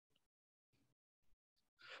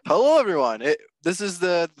Hello, everyone. This is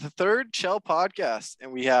the third Chel podcast,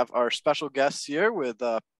 and we have our special guests here with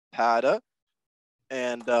Pada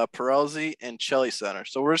and Perelzi and Chelly Center.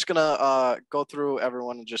 So we're just gonna go through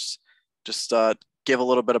everyone and just give a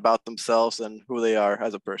little bit about themselves and who they are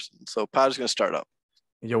as a person. So Pada's gonna start up.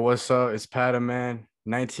 Yo, what's up? It's Pata, man.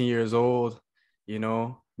 19 years old,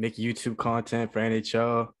 make YouTube content for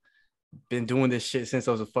NHL. Been doing this shit since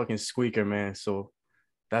I was a fucking squeaker, man. So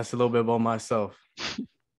that's a little bit about myself.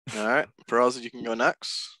 All right, Perelzi, you can go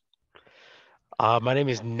next. My name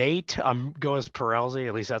is Nate. I'm going as Perelzi.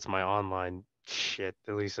 At least that's my online shit.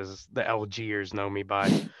 At least as the LGers know me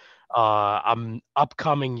by. I'm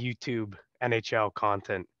upcoming YouTube NHL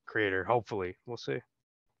content creator. Hopefully, we'll see.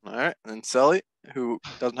 All right, and Sally, who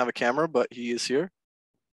doesn't have a camera, but he is here.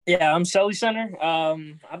 Yeah, I'm Shelly Center.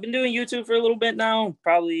 I've been doing YouTube for a little bit now,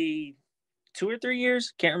 probably 2 or 3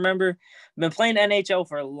 years. Can't remember. I've been playing NHL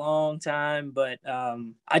for a long time, but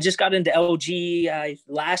I just got into LG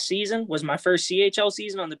last season. Was my first CHL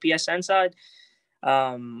season on the PSN side.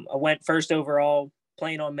 I went first overall,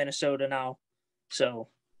 playing on Minnesota now. So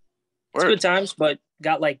it's good times, but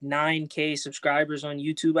got like 9K subscribers on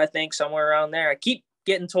YouTube, I think, somewhere around there. I keep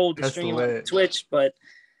getting told to stream on Twitch, but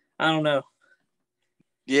I don't know.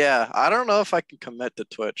 Yeah, I don't know if I can commit to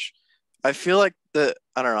Twitch. I feel like I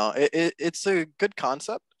don't know. It's a good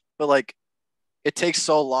concept, but like it takes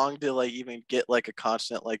so long to like even get like a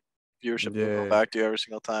constant like viewership to go back to every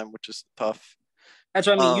single time, which is tough. That's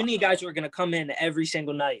what I mean. You need guys who are gonna come in every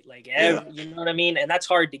single night, like you know what I mean? And that's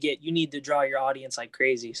hard to get. You need to draw your audience like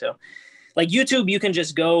crazy. So like YouTube, you can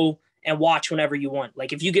just go and watch whenever you want.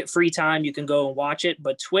 Like if you get free time, you can go and watch it.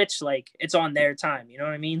 But Twitch, like it's on their time. You know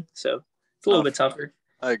what I mean? So it's a little bit tougher.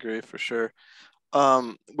 I agree for sure.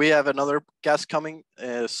 We have another guest coming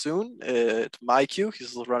soon. It's my cue.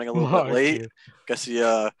 He's running a little bit late. Guess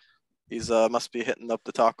he's must be hitting up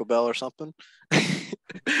the Taco Bell or something.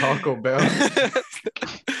 Taco Bell.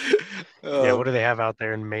 Yeah, what do they have out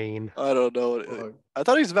there in Maine? I don't know. I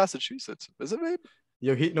thought he's Massachusetts. Is it Maine?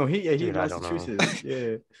 Yo, he's Massachusetts.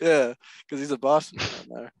 Yeah, because he's a Boston fan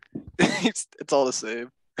there. It's all the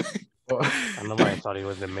same. I don't know why I thought he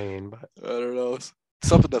lived in Maine, but I don't know.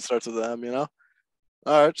 Something that starts with M, you know.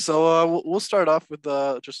 All right, so we'll start off with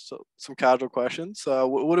just some casual questions.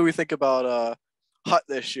 What do we think about Hut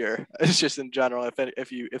this year? It's just in general.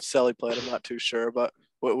 If Sally played, I'm not too sure, but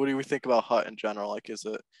what do we think about Hut in general? Like,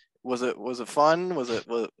 was it fun? Was it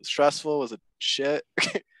stressful? Was it shit?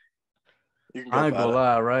 I ain't gonna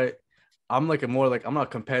lie, right? I'm like I'm not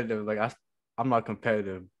competitive. I'm not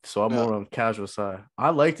competitive, so I'm more on the casual side. I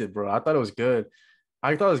liked it, bro. I thought it was good.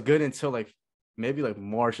 I thought it was good until like maybe like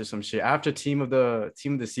March or some shit. After team of the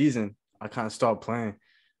season, I kind of stopped playing.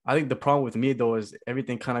 I think the problem with me though is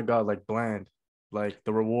everything kind of got like bland. Like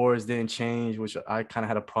the rewards didn't change, which I kind of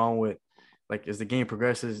had a problem with. Like as the game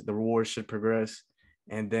progresses, the rewards should progress,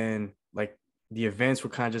 and then like the events were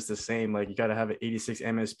kind of just the same. Like you got to have an 86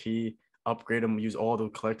 MSP, upgrade them, use all the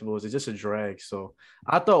collectibles. It's just a drag. So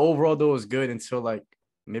I thought overall though it was good until like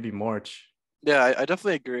maybe March. Yeah, I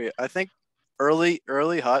definitely agree. I think early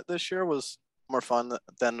Hut this year was more fun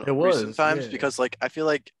than recent times because like I feel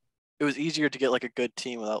like it was easier to get like a good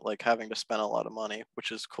team without like having to spend a lot of money,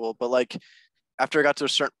 which is cool. But like after I got to a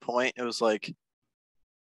certain point, it was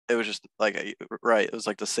just like it was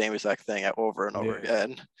like the same exact thing over and over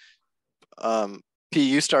again. P,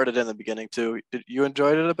 you started in the beginning too. Did you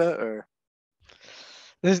enjoyed it a bit or?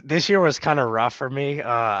 This year was kind of rough for me.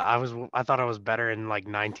 I thought I was better in like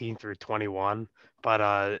 19 through 21,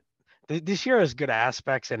 but this year has good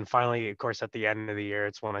aspects, and finally, of course, at the end of the year,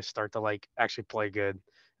 it's when I start to like actually play good.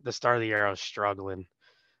 At the start of the year, I was struggling,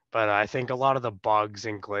 but I think a lot of the bugs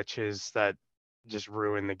and glitches that just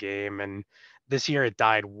ruined the game, and this year it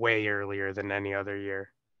died way earlier than any other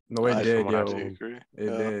year. No, it did, yo. Agree. It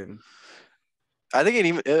did. I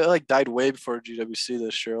think it like died way before GWC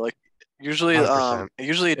this year. Like usually, 100%.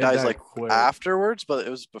 Usually it dies like quick afterwards, but it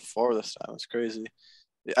was before this time. It's crazy.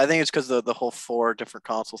 I think it's because the whole 4 different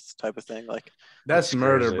consoles type of thing. Like that's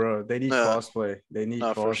murder, bro. They need crossplay. They need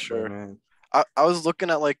crossplay, for sure, man. I was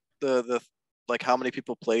looking at like the like how many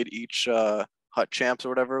people played each Hut Champs or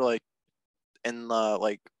whatever. Like in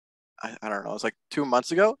like I don't know. It was like 2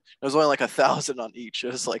 months ago. It was only like 1,000 on each.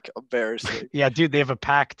 It was like embarrassing. Yeah, dude, they have a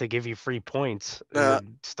pack to give you free points in the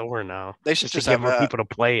store now. They should just to get more people to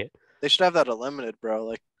play it. They should have that unlimited, bro.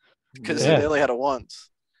 Like because they only had it once.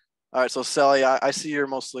 All right, so Sally, I see you're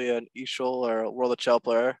mostly an Eashl or World of Chel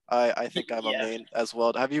player. I think I'm a main as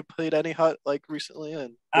well. Have you played any Hut like recently?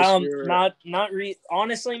 And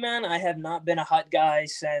honestly, man, I have not been a Hut guy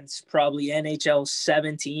since probably NHL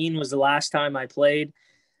 17 was the last time I played.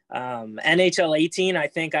 NHL 18, I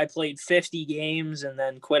think I played 50 games and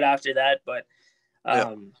then quit after that. But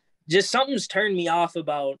just something's turned me off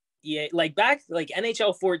about EA. Like back, like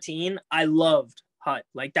NHL 14, I loved HUT.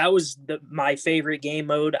 Like that was my favorite game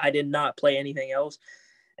mode. I did not play anything else.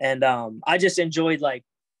 And I just enjoyed like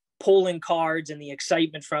pulling cards and the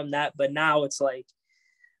excitement from that. But now it's like,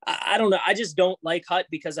 I don't know. I just don't like HUT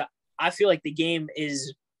because I feel like the game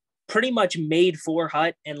is pretty much made for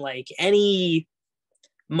HUT, and like any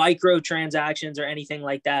microtransactions or anything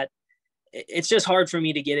like that, it's just hard for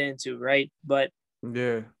me to get into, right? But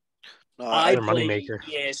yeah, I play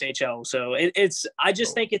EASHL, so I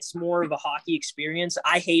just think it's more of a hockey experience.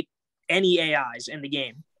 I hate any AIs in the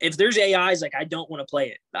game. If there's AIs, like I don't want to play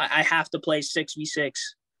it. I have to play 6v6.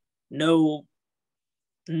 No,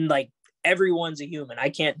 like everyone's a human. I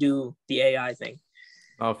can't do the AI thing.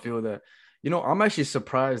 I feel that. I'm actually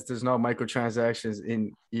surprised there's no microtransactions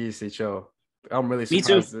in ESHL. I'm really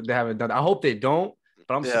surprised that they haven't done. I hope they don't,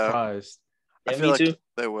 but I'm surprised. I feel like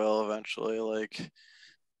they will eventually. Like,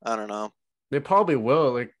 I don't know. They probably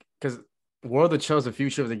will, like, because World of Chel is the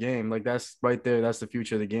future of the game. Like, that's right there. That's the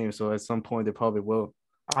future of the game. So at some point, they probably will.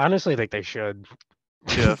 I honestly think they should.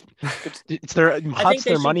 Yeah, it's their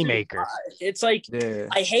moneymaker. It's like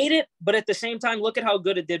I hate it, but at the same time, look at how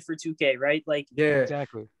good it did for 2K, right? Like,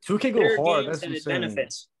 exactly. 2K go hard. That's what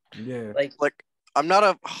benefits. Yeah, like I'm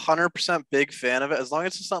not 100% big fan of it as long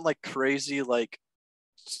as it's not like crazy, like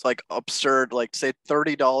absurd, like say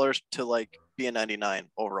 $30 to like be a 99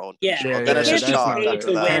 overall. Yeah, then it's just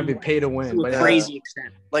can't be pay to win, to a crazy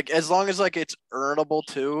extent. Like as long as like it's earnable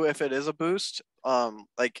too, if it is a boost,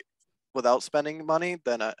 like without spending money,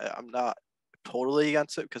 then I'm not totally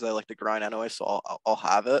against it because I like to grind anyway, so I'll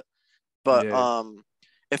have it. But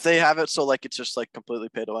if they have it so like it's just like completely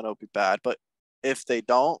pay to win, it'll be bad. But if they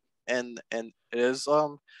don't, and it is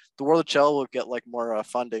the World of Chel will get like more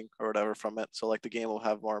funding or whatever from it, so like the game will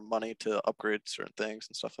have more money to upgrade certain things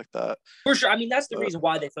and stuff like that. For sure. I mean, that's the reason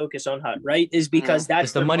why they focus on HUT, right? Is because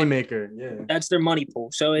that's the money maker. Yeah, that's their money pool.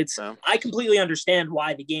 So it's I completely understand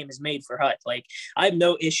why the game is made for HUT. Like I have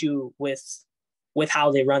no issue with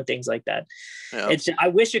how they run things like that. It's I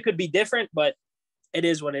wish it could be different, but it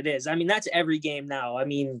is what it is. I mean, that's every game now. I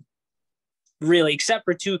mean, really, except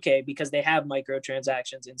for 2K because they have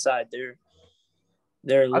microtransactions inside.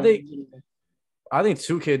 I think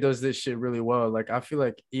 2K does this shit really well. Like I feel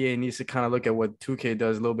like EA needs to kind of look at what 2K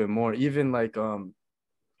does a little bit more. Even like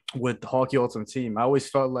with Hockey Ultimate Team, I always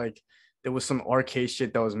felt like there was some arcade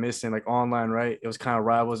shit that was missing, like online, right? It was kind of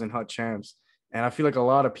Rivals and HUT Champs, and I feel like a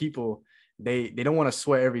lot of people they don't want to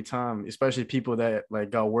sweat every time, especially people that like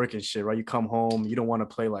got work and shit, right? You come home, you don't want to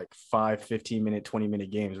play like 5, 15-minute, 20-minute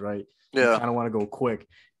games, right? Yeah, you kind of want to go quick.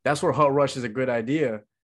 That's where HUT Rush is a good idea,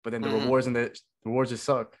 but then the rewards and the rewards just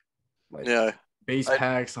suck. Like base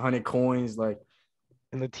packs, 100 coins, like.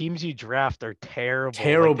 And the teams you draft are terrible.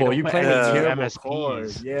 Terrible. Like, you play terrible MSPs.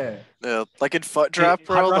 Cards. Yeah. Like in FUT Draft,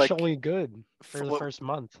 bro. HUT Rush like only good for the first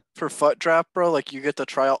month. For FUT Draft, bro, like you get to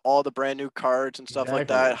try out all the brand new cards and stuff like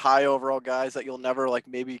that. High overall guys that you'll never like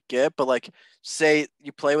maybe get, but like say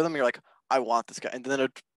you play with them, you're like, I want this guy, and then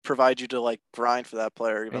it provides you to like grind for that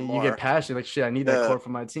player even more. You get passionate, like shit. I need that card for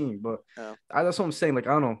my team, but that's what I'm saying. Like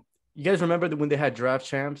I don't know. You guys remember when they had draft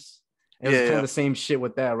champs? It was kind of the same shit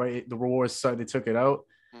with that, right? The rewards side, they took it out.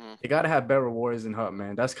 They gotta have better rewards in HUT,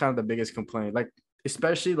 man. That's kind of the biggest complaint. Like,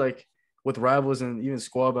 especially like with Rivals and even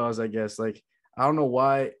squad battles, I guess. Like, I don't know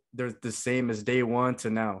why they're the same as day one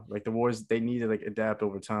to now. Like the rewards, they need to like adapt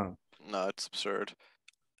over time. No, it's absurd.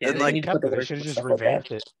 Yeah, and like they should have just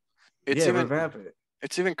revamped it. Revamp it.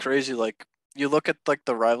 It's even crazy. Like you look at like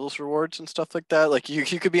the Rivals rewards and stuff like that. Like you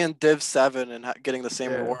could be in Div 7 and getting the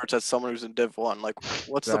same rewards as someone who's in Div 1. Like,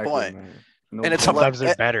 what's the point? No, and it's sometimes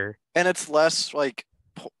they're better. And it's less like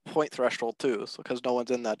point threshold too, so because no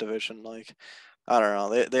one's in that division. Like, I don't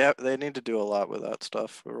know. They need to do a lot with that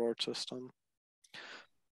stuff, reward system.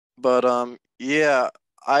 But I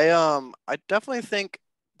definitely think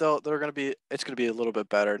though it's gonna be a little bit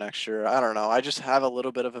better next year. I don't know. I just have a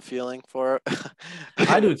little bit of a feeling for it.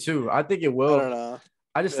 I do too. I think it will. I don't know.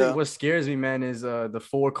 I just think what scares me, man, is the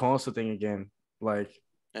 4 console thing again. Like,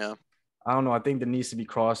 I don't know. I think there needs to be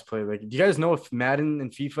crossplay. Like, do you guys know if Madden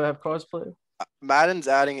and FIFA have crossplay? Madden's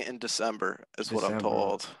adding it in December, what I'm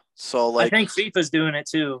told. So like, I think FIFA's doing it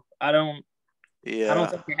too. I don't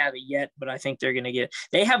think they have it yet, but I think they're gonna get.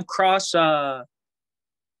 They have cross. They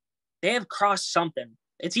have cross something.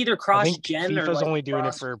 It's either cross gen or FIFA's like only doing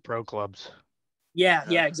it for pro clubs. Yeah,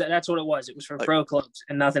 exactly. That's what it was. It was for pro clubs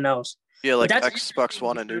and nothing else. Yeah, like Xbox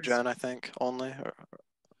One and New Gen, I think only.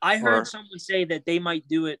 I heard someone say that they might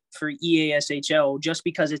do it for EASHL just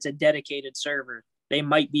because it's a dedicated server. they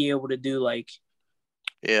might be able to do like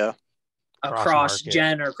a cross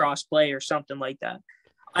gen or cross play or something like that.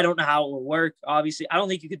 I don't know how it will work. Obviously, I don't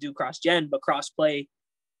think you could do cross gen, but cross play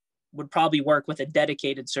would probably work with a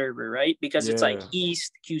dedicated server, right? Because it's like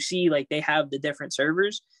East, QC, like they have the different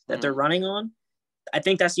servers that they're running on. I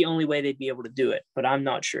think that's the only way they'd be able to do it, but I'm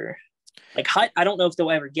not sure. Like Hut, I don't know if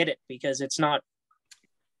they'll ever get it because it's not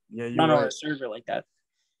on a server like that.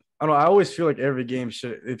 I don't know. I always feel like every game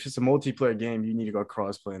should, if it's a multiplayer game, you need to go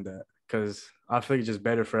cross-play in that because I feel like it's just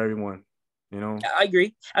better for everyone, you know? I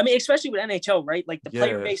agree. I mean, especially with NHL, right? Like the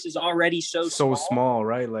player base is already so small,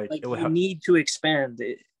 right? Like you need to expand.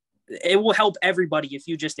 It will help everybody if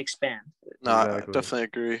you just expand. No, exactly. I definitely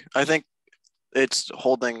agree. I think it's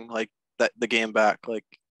holding like the game back. Like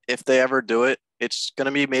if they ever do it, it's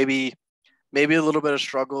gonna be maybe a little bit of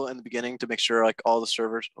struggle in the beginning to make sure like all the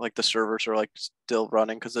servers are like still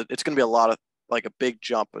running because it's gonna be a lot of like a big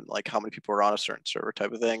jump in like how many people are on a certain server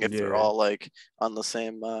type of thing if they're all like on the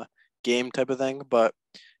same game type of thing. But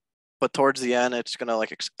towards the end, it's gonna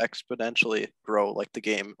like exponentially grow like the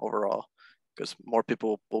game overall because more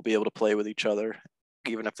people will be able to play with each other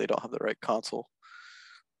even if they don't have the right console,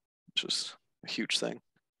 which is a huge thing.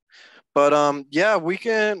 But yeah, we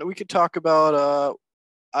could talk about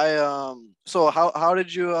so how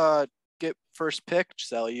did you get first pick,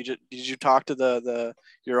 Sally? Did you talk to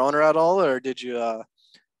your owner at all, or did you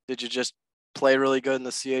just play really good in the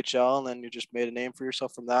CHL and then you just made a name for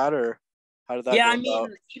yourself from that, or how did that go? I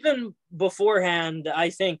mean, even beforehand, I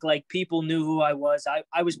think like people knew who I was.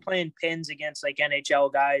 I was playing pins against like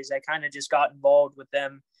NHL guys. I kind of just got involved with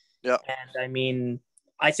them. Yeah. And I mean,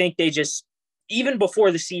 I think they just, even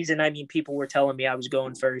before the season, I mean, people were telling me I was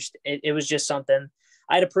going first. It was just something.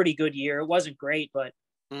 I had a pretty good year. It wasn't great, but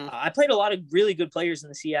I played a lot of really good players in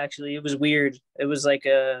the C, actually. It was weird. It was like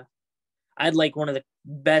I had like one of the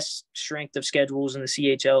best strength of schedules in the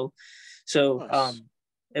CHL. So nice.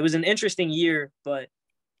 It was an interesting year, but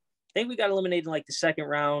I think we got eliminated in like the second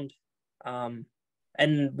round. And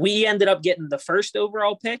we ended up getting the first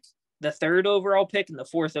overall pick, the third overall pick, and the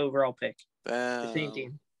fourth overall pick. The same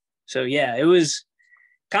team. So yeah, it was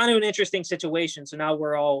kind of an interesting situation. So now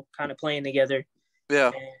we're all kind of playing together.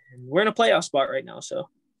 Yeah. And we're in a playoff spot right now. So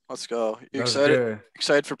let's go. You excited?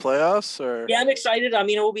 Excited for playoffs? Or yeah, I'm excited. I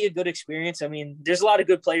mean, it will be a good experience. I mean, there's a lot of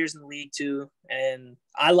good players in the league too, and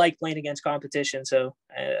I like playing against competition. So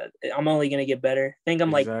I'm only gonna get better. I think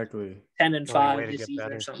I'm like 10-5 this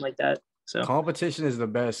season or something like that. So competition is the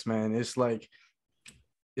best, man. It's like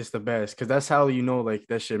it's the best because that's how you know like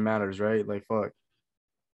that shit matters, right? Like fuck.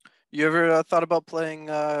 You ever thought about playing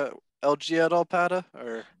LG at all, Pata?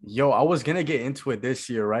 Or I was gonna get into it this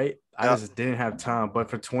year, right? I just didn't have time. But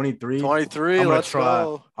for 23, let's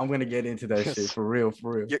go. I'm gonna get into that shit for real.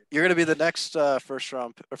 You're gonna be the next first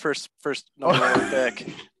round or first number one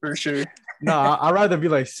pick for sure. No, I'd rather be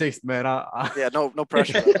like sixth, man. Yeah, no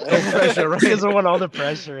pressure. No pressure, right? He doesn't want all the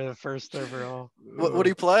pressure in the first overall. What do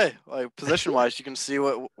you play? Like position wise, you can see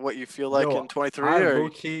what you feel like in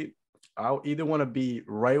 23. I'll either want to be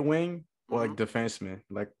right wing or like defenseman.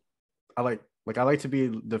 Like I like to be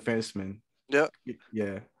defenseman. Yeah.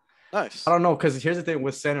 Yeah. Nice. I don't know, because here's the thing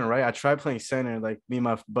with center, right? I tried playing center, like me and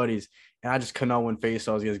my buddies, and I just could not win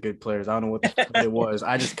faceoffs against good players. I don't know what it was.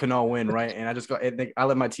 I just could not win, right? And I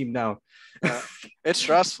let my team down. It's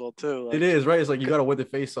stressful too. It is, right? It's like you got to win the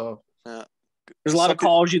faceoff. Yeah. There's a lot of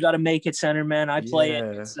calls you got to make at center, man. I play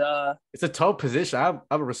it. It's a tough position. I have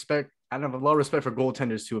a lot of respect for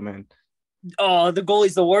goaltenders too, man. Oh, the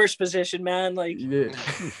goalie's the worst position, man. Like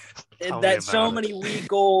that's so many weak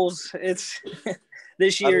goals. It's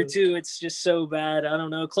this year too. It's just so bad. I don't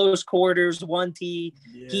know. Close quarters, 1T,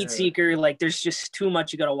 heat seeker. Like there's just too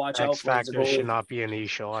much you got to watch out for. X factor should not be an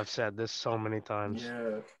Eashl. I've said this so many times.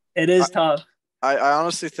 Yeah, it is tough. I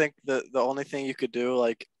honestly think the only thing you could do,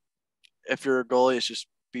 like, if you're a goalie, is just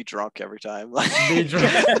be drunk every time. Like, be drunk.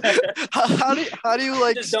 how do you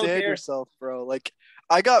like stand yourself, bro? Like,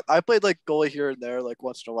 I played like goalie here and there, like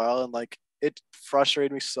once in a while, and like it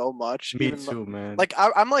frustrated me so much. Me too, man. Like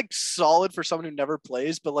I'm like solid for someone who never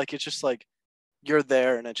plays, but like it's just like you're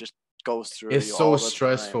there and it just goes through. It's so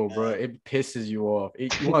stressful, bro. It pisses you off. You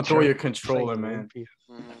want to throw your controller, man.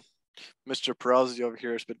 Mr. Peralzi over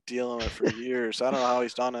here has been dealing with it for years. I don't know how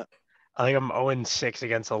he's done it. I think I'm 0-6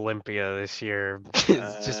 against Olympia this year.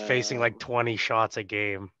 Just facing like 20 shots a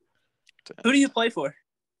game. Who do you play for?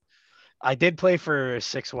 I did play for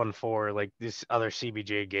 614, like this other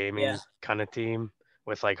CBJ gaming kind of team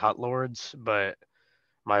with like Hut Lords, but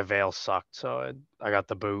my Veil sucked, so I got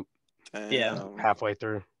the boot. Halfway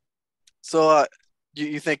through. So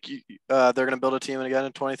you think they're gonna build a team again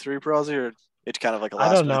in 23, Peralzi, or It's kind of like a I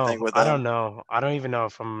last don't minute know. thing with I them. don't know. I don't even know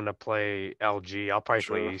if I'm gonna play LG. I'll probably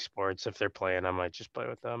True. play esports if they're playing. I might just play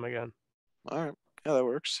with them again. All right, yeah, that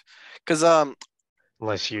works. Because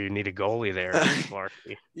Unless you need a goalie there,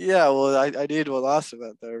 Shlarchey. yeah, well, I need one last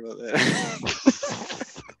event there, but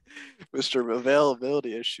Mr.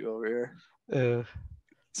 Availability issue over here.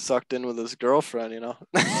 Sucked in with his girlfriend, you know.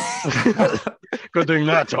 Good thing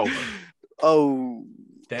that's over. Oh,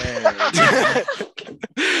 damn.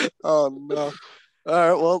 Oh no. All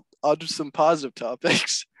right, well, I'll do some positive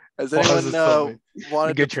topics. Has anyone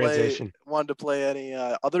wanted to play any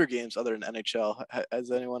other games other than NHL?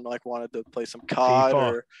 Has anyone like wanted to play some COD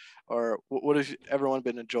FIFA. or what has everyone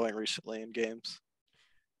been enjoying recently in games?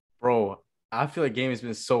 Bro, I feel like gaming has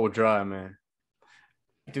been so dry, man.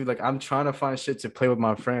 Dude, like I'm trying to find shit to play with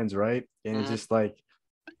my friends, right? And it's just like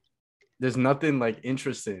there's nothing like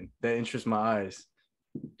interesting that interests my eyes.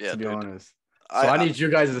 Yeah, to be honest. So I need your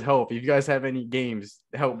guys' help. If you guys have any games,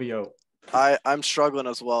 help me out. I'm struggling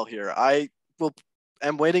as well here.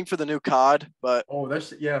 I'm waiting for the new COD, but I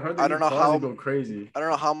heard the new COD go crazy. I don't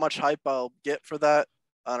know how much hype I'll get for that.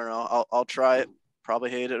 I don't know. I'll try it.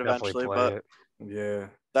 Probably hate it eventually, but yeah,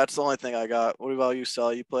 that's the only thing I got. What about you,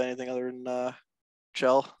 Sal? You play anything other than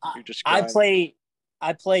Chel? You just I play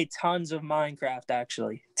tons of Minecraft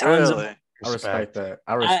actually. Tons really? of I respect that.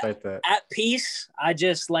 At peace, I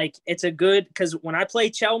just like it's a good because when I play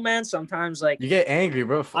Chel, man, sometimes like you get angry,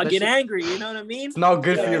 bro. I get angry. You know what I mean? It's not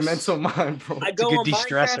good for your mental mind, bro. I go on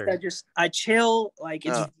Minecraft. I chill. Like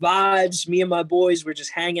it's vibes. Me and my boys, we're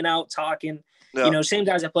just hanging out, talking. Yeah. You know, same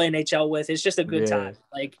guys I play NHL with. It's just a good time.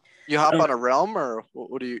 Like you hop on a realm, or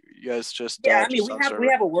what do you guys just? Yeah, I mean we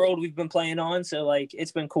have a world we've been playing on, so like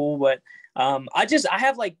it's been cool. But I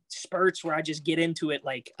have like spurts where I just get into it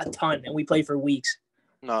like a ton, and we play for weeks.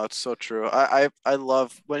 No, it's so true. I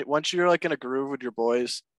love once you're like in a groove with your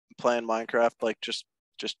boys playing Minecraft, like just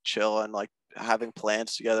chill and like having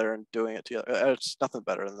plans together and doing it together. It's nothing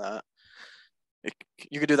better than that.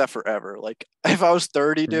 You could do that forever. Like if I was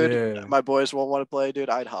 30, dude, my boys won't want to play, dude.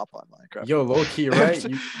 I'd hop on Minecraft. Yo, low key, right?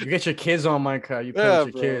 you get your kids on Minecraft. You play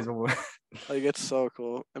with your kids. Like it's so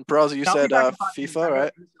cool. And Bros, you said FIFA,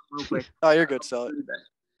 right? Oh, you're good. Sell it.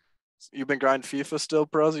 You've been grinding FIFA still,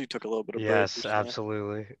 Bros? You took a little bit of break. Yes,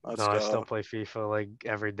 absolutely. I still play FIFA like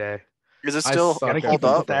every day. Is it still hold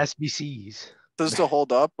up? The SBCs. Does it still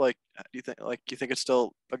hold up? Like, do you think it's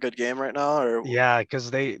still a good game right now? Or yeah, because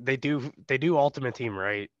they do Ultimate Team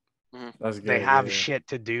right. Mm-hmm. That's good. They have shit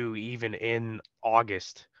to do even in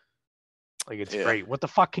August. Like it's great. What the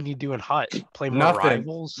fuck can you do in Hut? Play more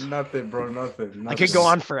rivals? Nothing, bro. Nothing. I could go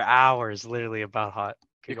on for hours, literally about Hut.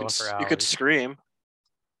 You could scream.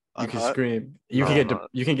 You can scream. You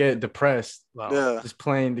can get depressed. Yeah. Just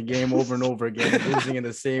playing the game over and over again, losing in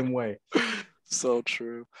the same way. So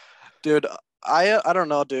true, dude. I don't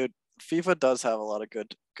know, dude. FIFA does have a lot of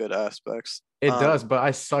good aspects. It does, but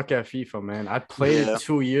I suck at FIFA, man. I played it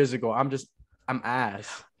 2 years ago. I'm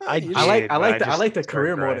ass. I like the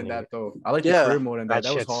career mode in that though. I like the career mode in that.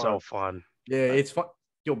 That was hard. So fun. Yeah, it's fun.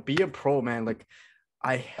 Yo, be a pro, man. Like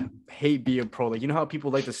I hate being a pro. Like you know how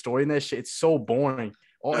people like the story in that shit? It's so boring.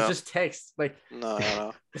 Oh, it's just text. Like no.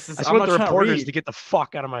 I just want the reporters to get the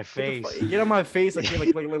fuck out of my face. Get out of my face. Like,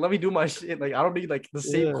 like let me do my shit. Like I don't need like the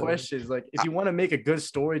same questions. Like if you want to make a good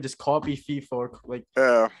story, just copy FIFA or like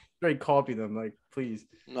straight copy them. Like please.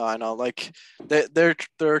 No, I know. Like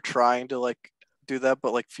they're trying to like do that,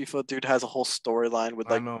 but like FIFA, dude, has a whole storyline with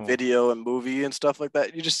like video and movie and stuff like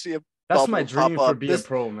that. You just see a that's my dream for being a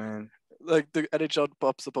pro, man. Like the NHL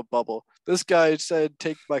pops up a bubble. This guy said,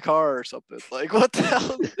 "Take my car" or something. Like what the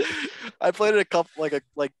hell? I played it a couple,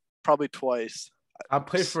 like probably twice. I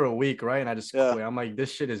played for a week, right? And I just quit. I'm like,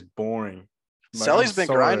 this shit is boring. Like, Sally's been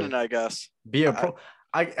grinding, I guess. Be a pro.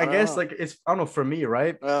 I guess like it's I don't know for me,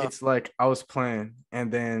 right? It's like I was playing,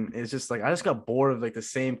 and then it's just like I just got bored of like the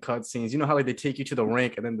same cutscenes. You know how like they take you to the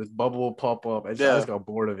rink, and then this bubble will pop up. I just got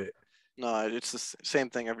bored of it. No, it's the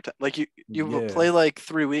same thing every time. Like you play like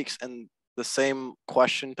 3 weeks and the same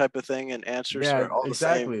question type of thing and answers are all the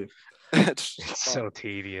same. It's so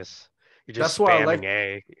tedious. You're just spamming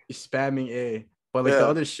A. But like the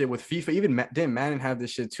other shit with FIFA, even didn't Madden have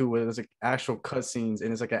this shit too, where there's like actual cutscenes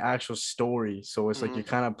and it's like an actual story. So it's like you're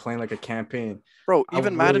kind of playing like a campaign. Bro,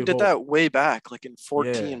 even Madden did that way back, like in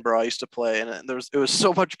 14, bro. I used to play, and it was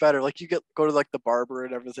so much better. Like you go to like the barber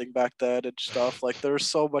and everything back then and stuff. Like there was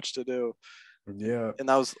so much to do. Yeah, and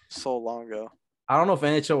that was so long ago. I don't know if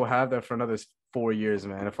NHL will have that for another 4 years,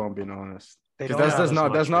 man. If I'm being honest, because that's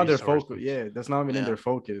not their focus. Yeah, that's not even in their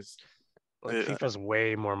focus. Like FIFA's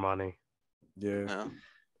way more money. Yeah.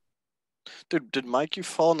 Dude, did Mike you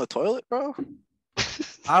fall in the toilet, bro?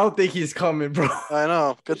 I don't think he's coming, bro. I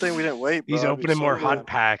know. Good thing we didn't wait, bro. He's opening more hot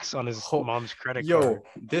packs on his mom's credit card. Yo,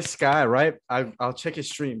 this guy, right? I'll check his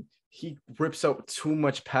stream. He rips out too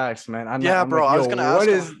much packs, man. I'm bro. Like, I was gonna ask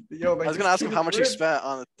him. Like, I was gonna ask him how much he spent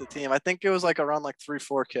on the team. I think it was like around like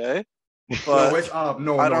 3-4K. But no, it's up.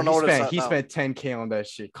 No, I don't know he spent 10K on that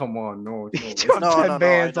shit. Come on, no. He dropped 10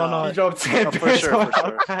 bands on. He dropped 10 bands for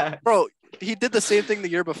sure. Bro, he did the same thing the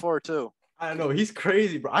year before too. I know, he's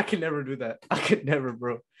crazy, bro. I could never do that. I could never,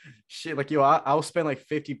 bro. Shit, like, yo, I'll spend like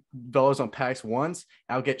 $50 on packs once.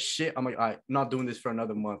 I'll get shit. I'm like, all right, I'm not doing this for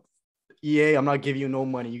another month. EA, I'm not giving you no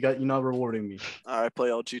money. You're not rewarding me. I play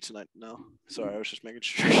LG tonight. No, sorry, I was just making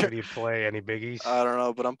sure. Who do you play? Any biggies? I don't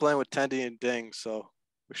know, but I'm playing with Tendy and Ding, so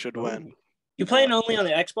we should win. You playing only on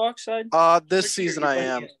the Xbox side? This season I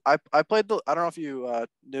am. I played I don't know if you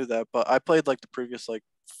knew that, but I played like the previous like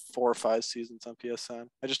 4 or 5 seasons on PSN.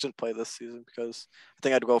 I just didn't play this season because I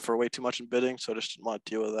think I'd go for way too much in bidding, so I just didn't want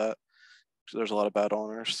to deal with that. So there's a lot of bad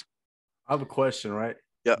owners. I have a question, right?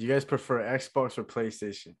 Yeah. Do you guys prefer Xbox or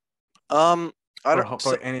PlayStation? I don't.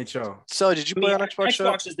 For NHL. So did you play on Xbox?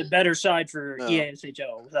 Xbox is the better side for EA and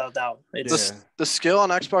NHL, without a doubt. The skill on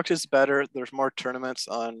Xbox is better. There's more tournaments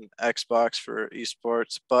on Xbox for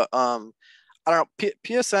esports, but I don't know.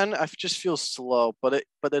 PSN I just feel slow, but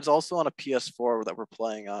it's also on a PS4 that we're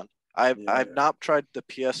playing on. I've not tried the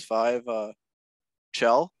PS5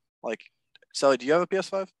 Chel. Like, Sally, do you have a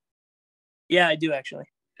PS5? Yeah, I do actually.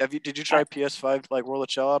 Did you try PS5 like World of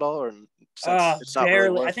Chel at all, or it's not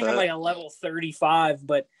barely? Really I think I'm like a level 35,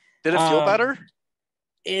 but did it feel better?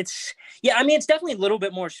 It's it's definitely a little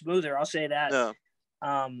bit more smoother. I'll say that. Yeah.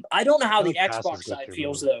 I don't know how the Xbox side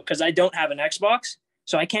feels though, because I don't have an Xbox,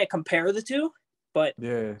 so I can't compare the two. But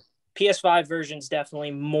yeah, PS5 version is definitely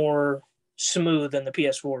more smooth than the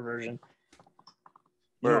PS4 version.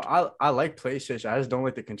 You know, I like PlayStation. I just don't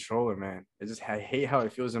like the controller, man. I hate how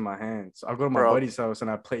it feels in my hands. I'll go to my buddy's house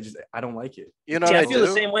and I play. I don't like it. You know, I feel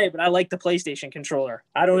the same way, but I like the PlayStation controller.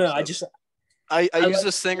 I don't know. I use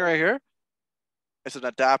this thing right here. It's an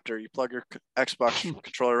adapter. You plug your Xbox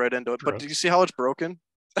controller right into it. But do you see how it's broken?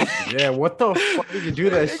 Yeah, what the fuck did you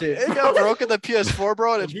do that shit? It got broken the PS4,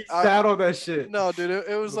 bro. And he sat on that shit. No, dude,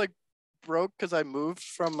 it was like broke because I moved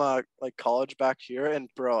from like college back here, and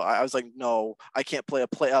bro, I was like, no, I can't play a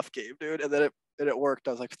playoff game, dude. And then it worked.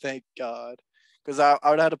 I was like, thank God, because I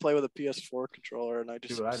would have had to play with a PS4 controller, and I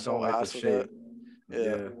just don't like the shit.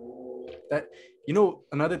 Yeah. That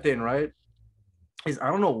another thing, right? Is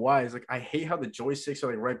I don't know why. It's like I hate how the joysticks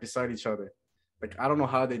are like right beside each other. Like I don't know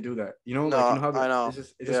how they do that. You know, how I know. It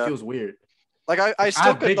just feels weird. Like I still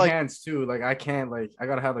have big hands too. Like I can't I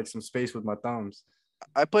gotta have like some space with my thumbs.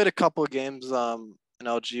 I played a couple of games in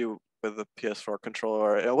LG with the PS4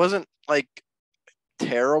 controller. It wasn't like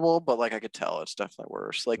terrible, but like I could tell it's definitely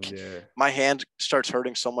worse. Like my hand starts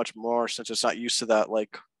hurting so much more since it's not used to that,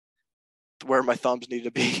 like where my thumbs need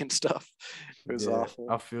to be and stuff. It was awful.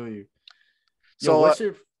 I feel you. So what's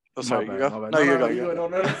your? Oh, sorry, you go. No, you go.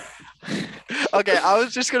 No. Okay, I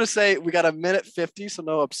was just gonna say we got 1:50, so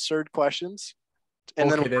no absurd questions,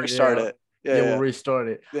 and then we'll restart it. Yeah, we'll restart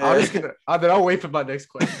it. Yeah. I'll wait for my next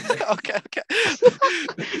question. Okay.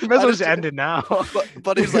 You might as well just end it now.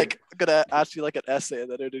 But he's like gonna ask you like an essay,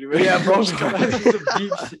 and then anyway. Yeah, bro. I was gonna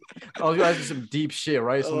ask you some deep shit,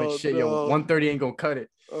 right? So like shit, 1:30 ain't gonna cut it.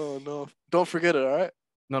 Oh no! Don't forget it, all right?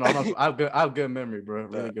 No, I have good memory, bro.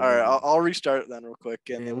 Really good. All right, I'll restart it then real quick.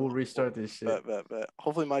 And we'll restart this shit. Bet.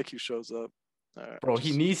 Hopefully, Mikey shows up. All right, bro,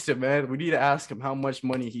 he needs to, man. We need to ask him how much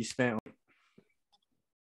money he spent.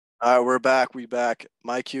 All right, we're back.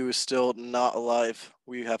 My Q is still not alive.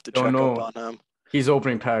 We have to check up on him. He's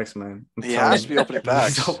opening packs, man. He has to be opening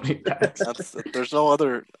packs. He's opening packs. There's no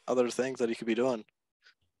other things that he could be doing.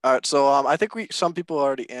 All right, so I think some people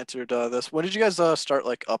already answered this. When did you guys start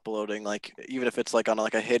like uploading? Like even if it's like on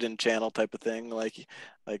like a hidden channel type of thing,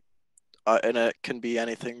 and it can be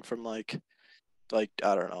anything from like I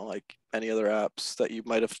don't know, like any other apps that you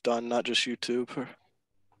might have done, not just YouTube.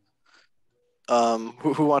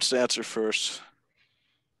 Who wants to answer first?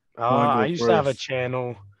 I used to have a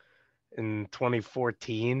channel in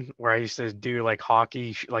 2014 where I used to do like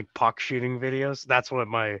hockey, like puck shooting videos. That's what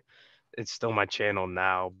it's still my channel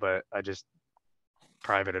now, but I just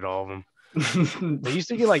privated all of them. They used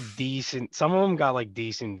to get like decent. Some of them got like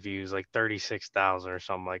decent views, like 36,000 or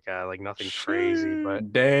something like that. Like nothing crazy,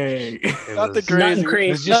 but dang, nothing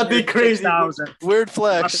crazy. Nothing crazy. Weird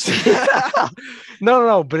flex.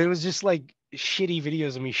 No, but it was just like shitty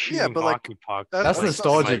videos of me shooting hockey pucks. That's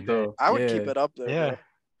nostalgic though. I would keep it up there. Yeah.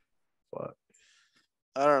 But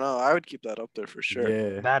I don't know. I would keep that up there for sure.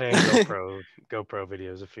 Yeah. That and GoPro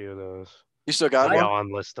videos, a few of those. You still got it? I'll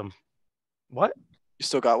unlist them. What? You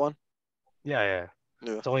still got one? Yeah.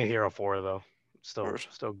 It's only Hero 4 though. Still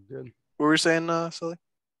good. What were you saying, Sully?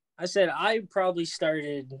 I said I probably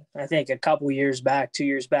started, I think, a couple years back, 2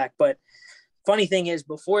 years back. But funny thing is,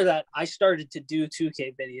 before that, I started to do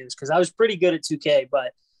 2K videos because I was pretty good at 2K,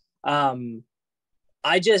 but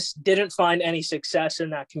I just didn't find any success in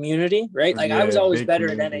that community, right? Like I was always better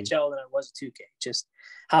at NHL than I was at 2K, just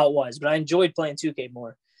how it was. But I enjoyed playing 2K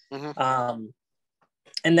more. Mm-hmm.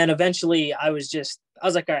 And then eventually I was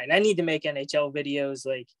like, all right, I need to make NHL videos.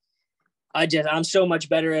 Like I'm so much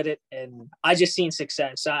better at it. And I just seen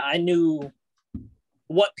success. I knew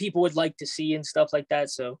what people would like to see and stuff like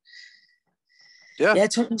that. So yeah,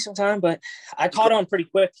 it took me some time, but I caught on pretty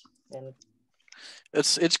quick. And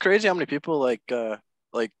it's crazy how many people like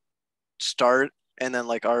start and then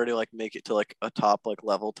like already like make it to like a top like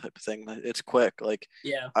level type of thing. It's quick. Like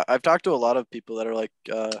I've talked to a lot of people that are like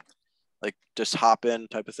just hop in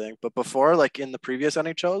type of thing. But before, like in the previous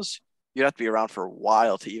NHLs, you'd have to be around for a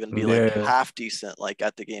while to even be like half decent like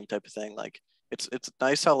at the game type of thing. Like it's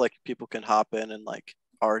nice how like people can hop in and like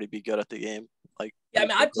already be good at the game. Like I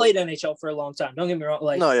mean, I played NHL for a long time. Don't get me wrong.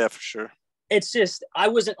 Like no, yeah, for sure. It's just I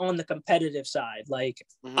wasn't on the competitive side. Like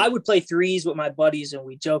I would play threes with my buddies and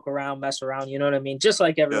we joke around, mess around. You know what I mean? Just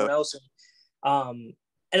like everyone else. And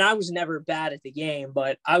I was never bad at the game,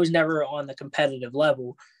 but I was never on the competitive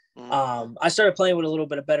level. I started playing with a little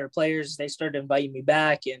bit of better players. They started inviting me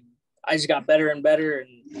back, and I just got better and better.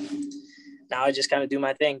 And now I just kind of do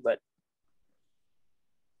my thing. But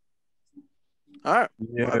all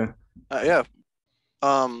right,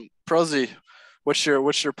 Prozy, what's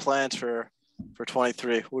your plans for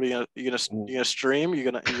 23? What are you gonna stream?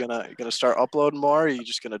 You gonna start uploading more? Or are you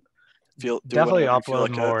just gonna definitely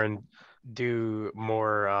upload more and do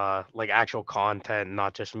more like actual content,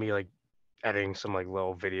 not just me like editing some like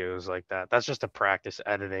little videos like that. That's just a practice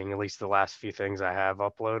editing, at least the last few things I have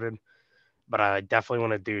uploaded. But I definitely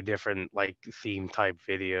want to do different like theme type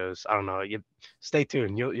videos. I don't know. You stay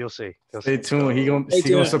tuned. You'll see. Stay tuned. He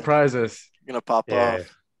gonna surprise us. Gonna pop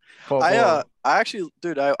off. I actually,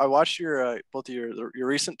 dude, I watched your both of your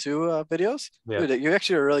recent two videos. Yeah. Dude, you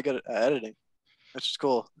actually are really good at editing. That's just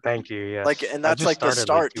cool. Thank you. Yes. Like, and that's like the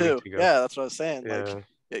start too. Yeah, that's what I was saying. Yeah.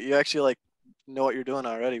 Like, you actually like know what you're doing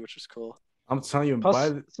already, which is cool. I'm telling you,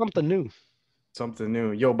 something new. Something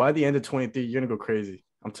new. Yo, by the end of 23, you're gonna go crazy.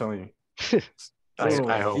 I'm telling you.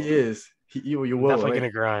 I hope he is. You will. Definitely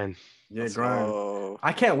gonna grind. Yeah, grind.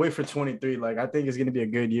 I can't wait for 23. Like, I think it's gonna be a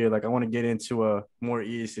good year. Like, I want to get into a more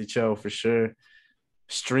ESHL for sure.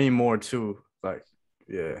 Stream more too. Like,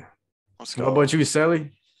 yeah. Let's go. How about you,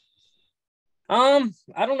 Sally? I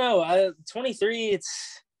don't know. 23.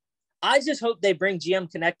 I just hope they bring GM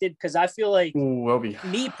Connected because I feel like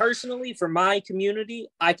me personally, for my community,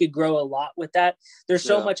 I could grow a lot with that. There's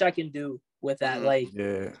so much I can do with that. Like,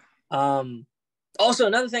 also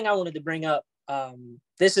another thing I wanted to bring up.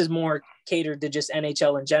 This is more catered to just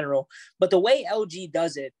NHL in general, but the way LG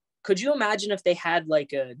does it, could you imagine if they had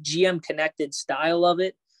like a GM Connected style of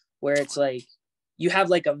it, where it's like you have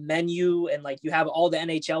like a menu and like you have all the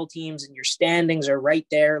NHL teams and your standings are right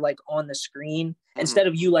there, like on the screen instead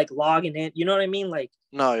of you like logging in. You know what I mean? Like,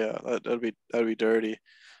 no, yeah, that'd be dirty.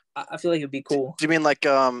 I feel like it'd be cool. Do you mean like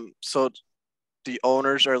so the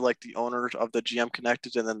owners are like the owners of the GM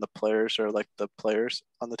Connected and then the players are like the players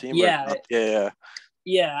on the team? Yeah.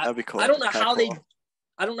 Yeah. That'd be cool. I don't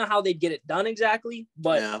know how they'd get it done exactly,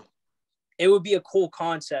 but it would be a cool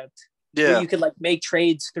concept. Yeah. Where you could like make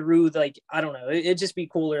trades through like, I don't know. It'd just be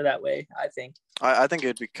cooler that way, I think. I think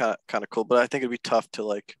it'd be kind of cool, but I think it'd be tough to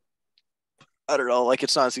like, I don't know, like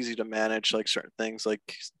it's not as easy to manage like certain things like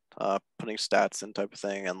putting stats in type of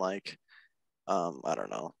thing and like I don't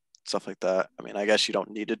know, stuff like that. I mean, I guess you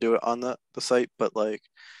don't need to do it on the site, but like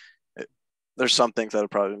there's some things that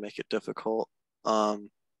would probably make it difficult.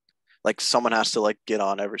 Like someone has to like get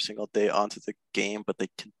on every single day onto the game, but they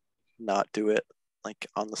can not do it like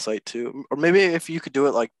on the site too. Or maybe if you could do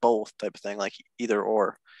it like both type of thing, like either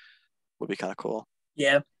or would be kind of cool.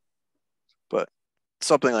 Yeah. But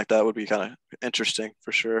something like that would be kind of interesting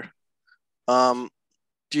for sure. Do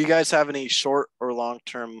you guys have any short or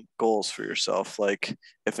long-term goals for yourself? Like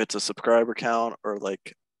if it's a subscriber count or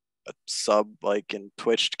like a sub like in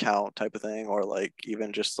Twitch count type of thing, or like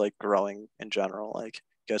even just like growing in general? Like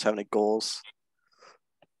you guys have any goals?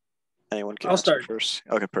 Anyone can start first.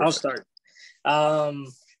 Okay, perfect. I'll start.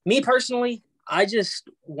 Me personally, I just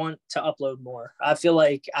want to upload more. I feel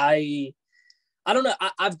like I don't know.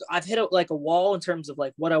 I've hit like a wall in terms of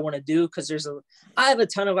like what I want to do because I have a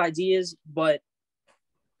ton of ideas, but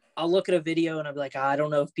I'll look at a video and I'll be like, I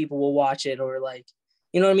don't know if people will watch it or like,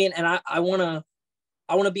 you know what I mean? And I want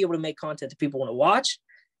I want to be able to make content that people want to watch.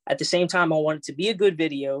 At the same time, I want it to be a good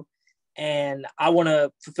video, and I want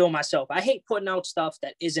to fulfill myself. I hate putting out stuff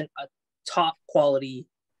that isn't a top quality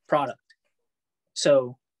product.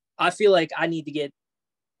 So I feel like I need to get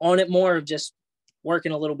on it more of just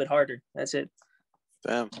working a little bit harder. That's it.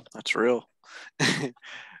 Damn, that's real.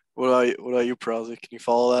 What about you, Prowsy? Can you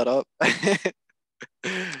follow that up?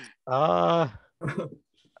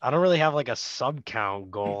 I don't really have like a sub count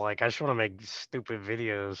goal. Like I just want to make stupid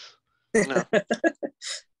videos. No.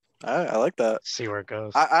 I like that. See where it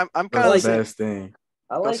goes. I'm kind of the best thing.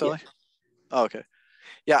 I like it. Oh, okay.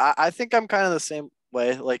 Yeah, I think I'm kind of the same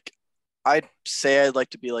way. Like, I'd say I'd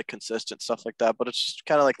like to be like consistent, stuff like that, but it's just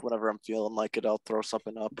kind of like whenever I'm feeling like it, I'll throw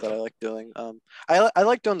something up that I like doing. I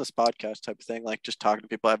like doing this podcast type of thing, like just talking to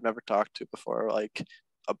people I've never talked to before, like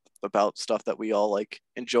about stuff that we all like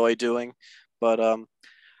enjoy doing. But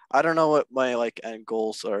I don't know what my like end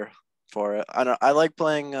goals are for it. I like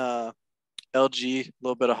playing LG, a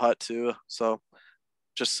little bit of Hut too, so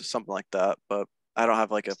just something like that. But I don't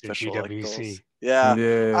have like official like goals.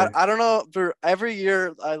 Yeah. I don't know. For every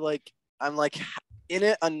year, I'm like in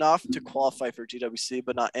it enough to qualify for GWC,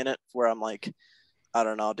 but not in it where I'm like, I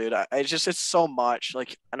don't know, dude. It's so much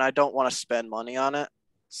like, and I don't want to spend money on it.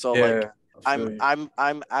 So like, I'm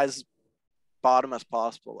as bottom as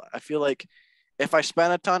possible. I feel like if I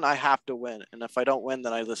spend a ton, I have to win, and if I don't win,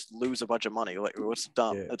 then I just lose a bunch of money. Like, what's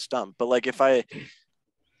dumb? Yeah. It's dumb. But like, if I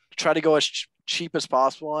try to go as cheap as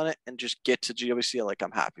possible on it and just get to GWC, like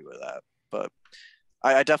I'm happy with that. But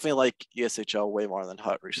I definitely like ESHL way more than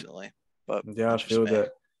Hut recently. But yeah, I feel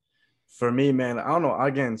that. For me, man, I don't know.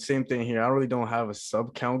 Again, same thing here. I really don't have a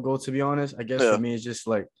sub count goal, to be honest. I guess for me, it's just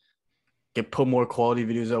like put more quality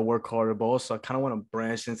videos out, work harder. But also, I kind of want to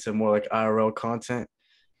branch into more like IRL content.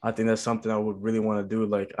 I think that's something I would really want to do.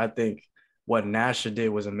 Like, I think what Nasher did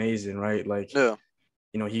was amazing, right? Like, you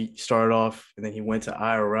know, he started off and then he went to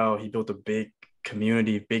IRL. He built a big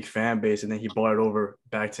community, big fan base, and then he brought it over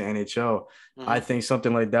back to NHL. I think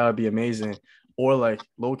something like that would be amazing. Or like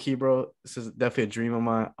low key, bro, this is definitely a dream of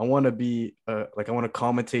mine. I want to be I want to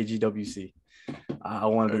commentate GWC. I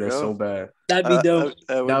want to do that so bad. That'd be dope.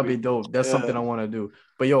 That'd be dope. That's something I want to do.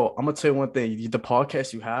 But yo, I'm gonna tell you one thing. The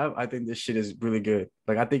podcast you have, I think this shit is really good.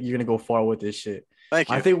 Like, I think you're gonna go far with this shit. Thank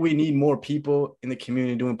you. I think we need more people in the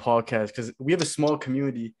community doing podcasts because we have a small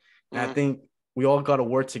community, and I think we all got to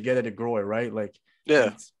work together to grow it, right? Like,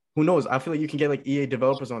 who knows? I feel like you can get like EA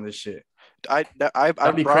developers on this shit.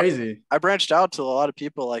 That'd be crazy. I branched out to a lot of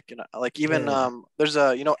people, like even there's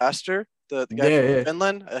Esther, the guy from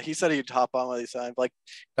Finland. He said he'd hop on with these times, like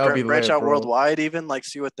branch out worldwide, even like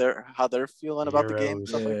see what how they're feeling about the game,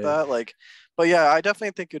 stuff like that. Like, but yeah, I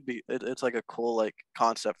definitely think it's like a cool like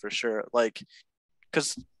concept for sure. Like,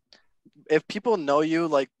 because if people know you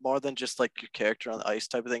like more than just like your character on the ice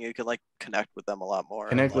type of thing, you can like connect with them a lot more.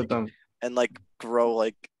 Connect with them and like grow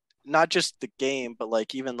like. Not just the game, but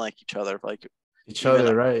like even like each other, right?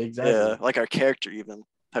 Exactly. Yeah, like our character, even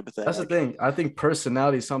type of thing. That's the thing. I think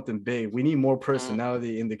personality is something big. We need more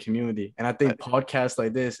personality in the community, and I think podcasts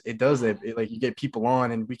like this, it does it. Like, you get people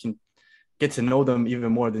on, and we can get to know them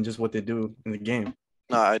even more than just what they do in the game.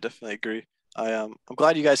 No, I definitely agree. I'm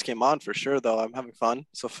glad you guys came on for sure, though. I'm having fun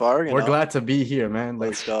so far. We're glad to be here, man. Like,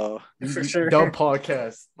 let's go. For sure. Dumb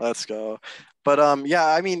podcast. Let's go. But yeah,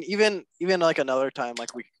 I mean, even like another time,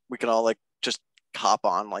 like we can all like just hop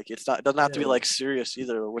on. Like, it doesn't have to be like serious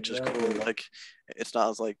either, which is cool. Like, it's not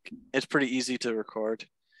as like, it's pretty easy to record.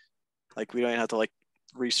 Like, we don't even have to like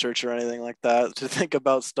research or anything like that to think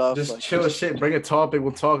about stuff. Just like, chill shit. Bring a topic.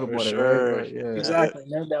 We'll talk about it. Right? Yeah. Exactly.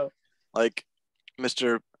 No doubt. Like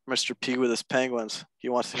Mr. P with his Penguins. He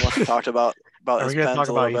wants to talk about Are his we gonna Pens talk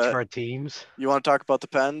a about little each bit. of our teams? You want to talk about the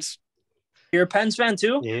Pens? You're a Pens fan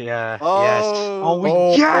too? Yeah.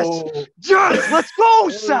 Oh, yes. Let's go,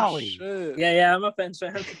 Sally. Shit. Yeah, I'm a Pens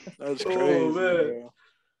fan. That's crazy. Man.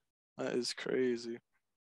 That is crazy.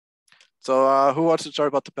 So, who wants to start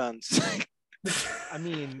about the Pens? I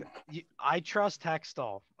mean, I trust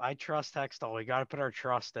Hextall. We got to put our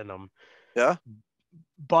trust in them. Yeah.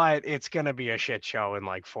 But it's gonna be a shit show in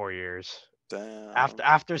like 4 years. Damn.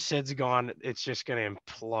 After Sid's gone, it's just gonna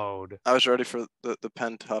implode. I was ready for the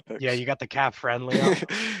pen topics. Yeah, you got the cap friendly up.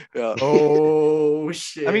 Yeah. Oh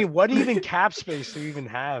shit. I mean, what even cap space do you even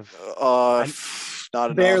have?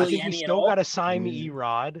 Not barely. enough. I think we still got to sign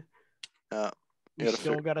Erod. Yeah. We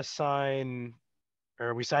still got to sign,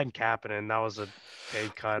 or we signed Kapanen. That was a pay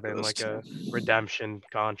cut and like a redemption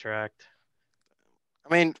contract.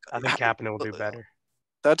 I mean, I think Kapanen will do better.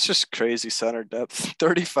 That's just crazy center depth.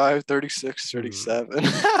 35, 36, 37.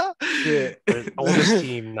 Yeah. Oldest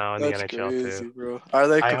team now in the NHL crazy, too. Bro. Are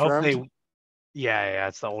they confirmed? Yeah,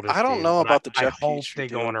 it's the oldest. I don't know about the Jeff I hope Petrie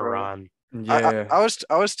they go on a bro. run. Yeah, I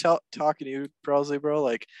was talking to you, Prosley, bro.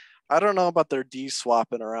 Like, I don't know about their D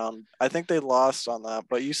swapping around. I think they lost on that,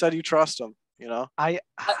 but you said you trust them. You know, I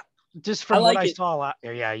just from what I saw.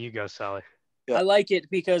 Yeah, you go, Sally. Yeah. I like it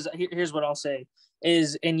because here's what I'll say: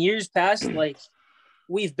 is in years past, like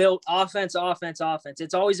we've built offense.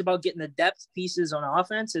 It's always about getting the depth pieces on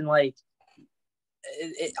offense, and like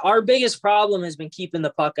our biggest problem has been keeping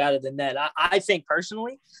the puck out of the net. I think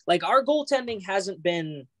personally, like our goaltending hasn't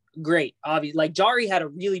been great. Obviously, like Jari had a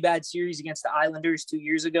really bad series against the Islanders 2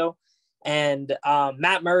 years ago. And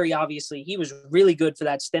Matt Murray, obviously, he was really good for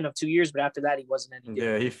that stint of 2 years, but after that, he wasn't any good.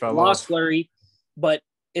 Yeah, he fell Lost off. Fleury, but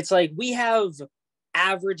it's like we have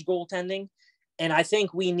average goaltending, and I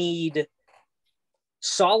think we need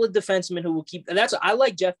solid defensemen who will keep. I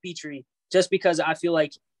like Jeff Petrie just because I feel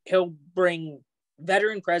like he'll bring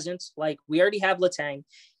veteran presence. Like we already have Letang.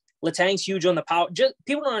 Letang's huge on the power. Just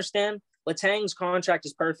people don't understand. Letang's contract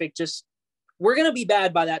is perfect. Just we're going to be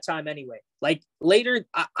bad by that time anyway. Like later,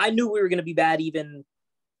 I knew we were going to be bad even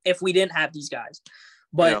if we didn't have these guys.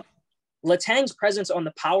 But Letang's presence on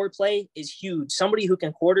the power play is huge. Somebody who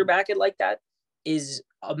can quarterback it like that is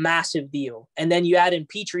a massive deal. And then you add in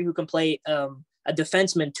Petrie who can play a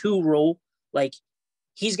defenseman 2 role. Like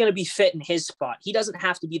he's going to be fit in his spot. He doesn't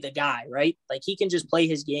have to be the guy, right? Like he can just play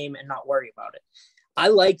his game and not worry about it. I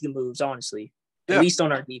like the moves, honestly. At least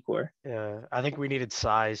on our D-core. Yeah, I think we needed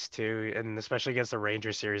size too, and especially against the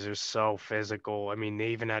Ranger series, it was so physical. I mean, they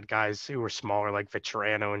even had guys who were smaller, like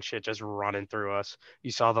Vetrano and shit, just running through us.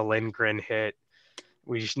 You saw the Lindgren hit.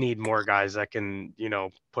 We just need more guys that can,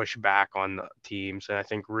 push back on the teams. And I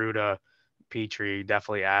think Ruda, Petrie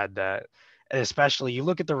definitely add that. And especially, you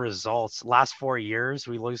look at the results. Last 4 years,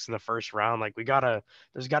 we lose in the first round. Like there's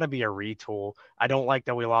got to be a retool. I don't like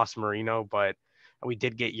that we lost Marino, but we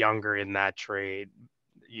did get younger in that trade.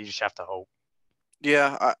 You just have to hope.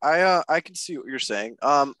 Yeah, I can see what you're saying.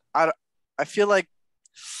 I feel like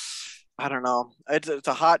I don't know. It's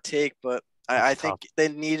a hot take, but I think they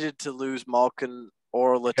needed to lose Malkin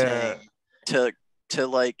or Letang to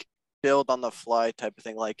like build on the fly type of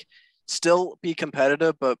thing. Like still be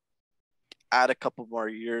competitive, but add a couple more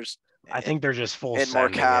years. I think they're just full and more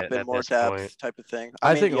cap and more depth point. type of thing.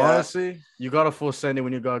 I think honestly, you got a full send it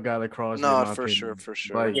when you got a guy like Crosby. No, for sure.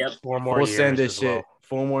 Like 4 more years. Send this shit.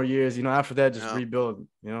 4 more years. After that, just rebuild.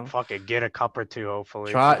 Fuck it, get a cup or 2.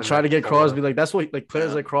 Hopefully, try to get Crosby. Like that's what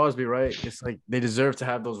players like Crosby, right? It's like they deserve to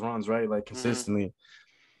have those runs, right? Like consistently.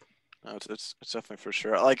 No, it's definitely for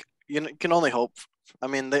sure. Like you can only hope. I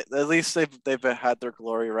mean, at least they've had their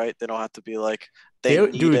glory, right? They don't have to be like their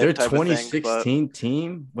 2016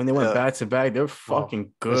 team when they went back to back, they're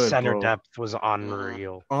fucking good. The center bro. depth was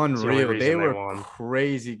unreal. Unreal. They were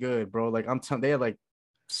crazy good, bro. Like I'm telling, they had like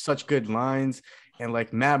such good lines, and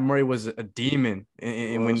like Matt Murray was a demon.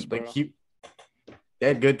 And when like they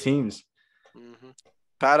had good teams.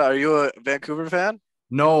 Pat, are you a Vancouver fan?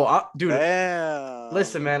 No, dude. Damn.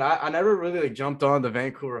 Listen, man, I never really like jumped on the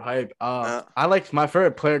Vancouver hype. I liked my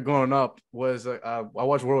favorite player growing up was I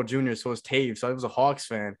watched World Juniors, so it was Taves. So I was a Hawks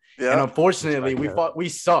fan, and unfortunately, we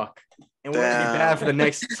suck, and we're gonna be bad for the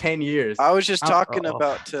next 10 years. I was just talking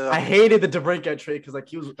about. I hated the DeBrincat trade because like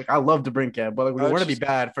he was like I love DeBrincat, but like we're gonna be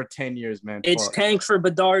bad for 10 years, man. It's tank for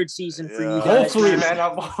Bedard season for you guys. Hopefully, man.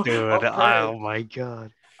 Dude, oh my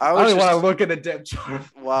god. I don't even want to look at the depth chart.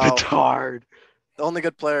 Wow. Bedard. The only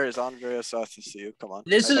good player is Andreas Athasiu. Come on.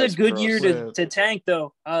 This is a good year to tank,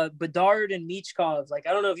 though. Bedard and Michkov. Like,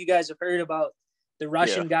 I don't know if you guys have heard about the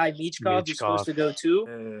Russian guy, Michkov, who's supposed to go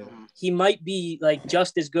too. He might be, like,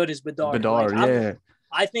 just as good as Bedard.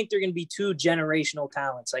 I think they're going to be 2 generational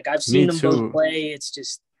talents. Like, I've seen them both play. It's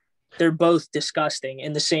just they're both disgusting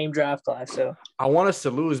in the same draft class. So I want us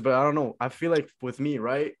to lose, but I don't know. I feel like with me,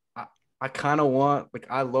 right, I kind of want – like,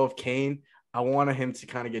 I love Kane. I wanted him to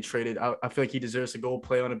kind of get traded. I feel like he deserves to go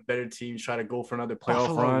play on a better team, try to go for another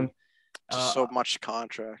playoff run. So much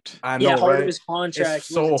contract. I know, part right? of his contract. It's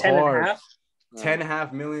so hard.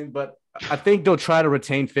 $10.5 million, but I think they'll try to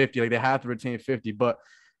retain 50. Like they have to retain 50, but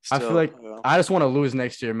still, I feel like I just want to lose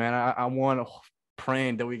next year, man. I want to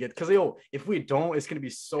praying that we get because if we don't, it's gonna be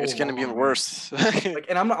it's gonna be worse. Like,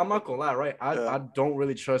 and I'm not gonna lie, right? I don't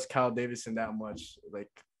really trust Kyle Davidson that much. Like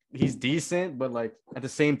he's decent, but like at the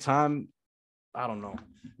same time. I don't know.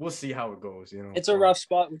 We'll see how it goes, It's a rough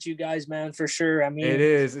spot with you guys, man, for sure. I mean, it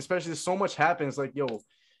is, especially so much happens. Like,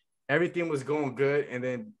 everything was going good, and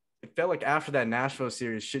then it felt like after that Nashville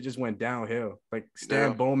series, shit just went downhill. Like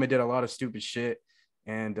Stan Bowman did a lot of stupid shit,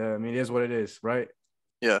 and I mean, it is what it is, right?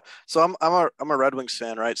 Yeah. So I'm a Red Wings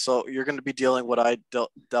fan, right? So you're going to be dealing what I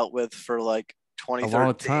dealt with for like 2013 a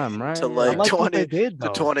long time, right? to like like 20 did, to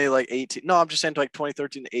 20 like 18. No, I'm just saying to like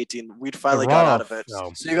 2013 to 18. We'd finally got out of it.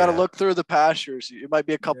 Oh, so you got to look through the pastures. It might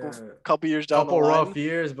be a couple years down the line. Rough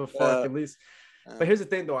years, but fuck, at least. But here's the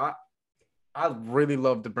thing, though. I really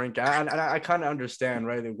love DeBrincat. I kind of understand,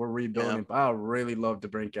 right? That we're rebuilding, but I really love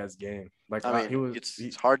DeBrincat's game. Like, I mean,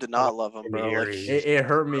 it's hard to not love him, bro. Like, it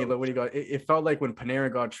hurt me. Like, when he got, it felt like when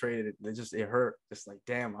Panarin got traded, it hurt. It's like,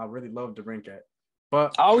 damn, I really love DeBrincat.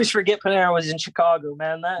 But I always forget Panarin was in Chicago,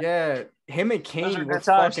 man. Him and Kane were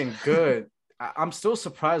fucking good. I'm still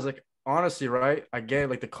surprised. Like, honestly, right? I get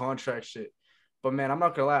like the contract shit, but man, I'm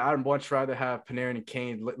not gonna lie. I'd much rather have Panarin and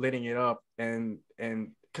Kane lighting it up and.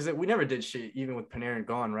 Because we never did shit, even with Panarin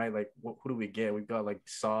gone, right? Like, who do we get? We got, like,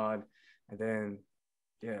 Sod, and then,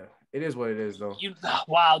 it is what it is, though.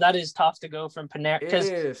 Wow, that is tough to go from Panarin. It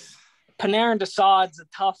is. Panarin to Sod's a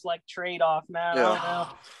tough, like, trade-off, man. Yeah. I don't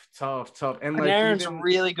know. Tough. And Panarin's a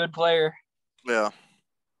really good player. Yeah.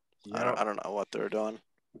 I don't know what they're doing.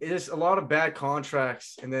 It's a lot of bad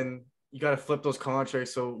contracts, and then you got to flip those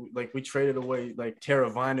contracts. So, like, we traded away, like,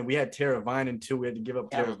 Teravainen. We had Teravainen, too. We had to give up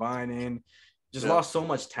Teravainen. Just lost so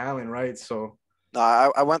much talent, right? So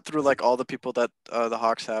I went through like all the people that the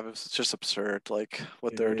Hawks have. It's just absurd, like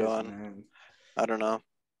what they're doing. Man. I don't know.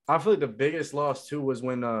 I feel like the biggest loss too was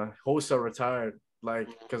when Hossa retired. Like,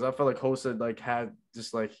 because I felt like Hossa like had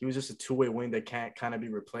just like he was just a two-way wing that can't kind of be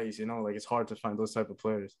replaced. You know, like it's hard to find those type of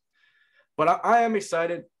players. But I am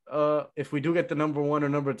excited. If we do get the number 1 or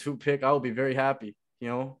number 2 pick, I will be very happy. You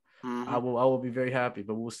know, I will be very happy.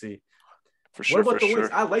 But we'll see. For sure. What about the wings?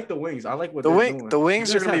 I like the wings. I like what they're doing. The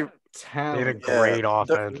wings are going to be talent. They had a great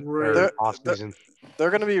offense. They're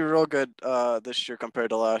going to be real good this year compared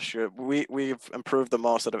to last year. We've improved the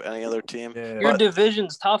most out of any other team. Yeah. Your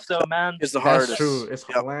division's tough though, man. It's the hardest. That's true. It's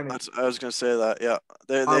Atlantic. I was going to say that. Yeah.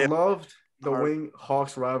 I loved the Wing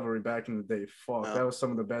Hawks rivalry back in the day. Fuck, that was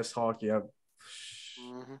some of the best hockey I've.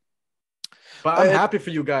 Mm-hmm. But I'm happy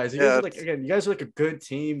for you guys. You guys are like a good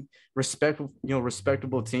team,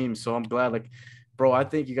 respectable team. So I'm glad. Like, bro, I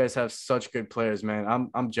think you guys have such good players, man.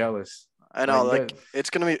 I'm jealous. I know, it's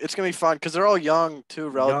gonna be fun because they're all young too,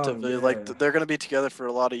 relatively. Like they're gonna be together for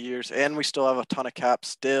a lot of years, and we still have a ton of cap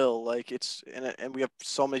still. Like and we have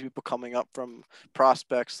so many people coming up from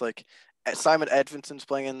prospects. Like Simon Edvinson's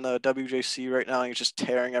playing in the WJC right now, and he's just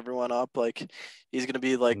tearing everyone up. Like he's gonna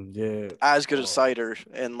be like as good as Sider,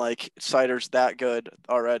 and like Sider's that good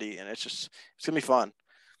already, and it's gonna be fun.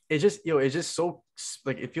 It's just so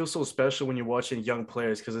like it feels so special when you're watching young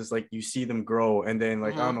players because it's like you see them grow, and then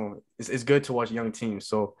like I don't know, it's good to watch young teams.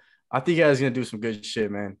 So I think you guys are gonna do some good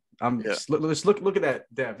shit, man. Just look at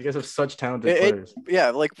that depth. You guys have such talented players.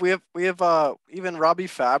 Like we have even Robbie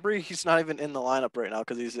Fabry. He's not even in the lineup right now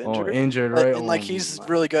because he's injured. Right? And like he's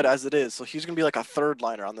really good as it is. So he's gonna be like a third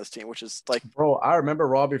liner on this team, which is like. Bro, I remember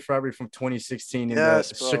Robbie Fabry from 2016 in the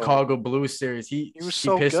Chicago Blues series. He pissed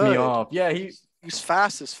me off. Yeah, he's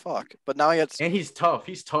fast as fuck. But now he's tough.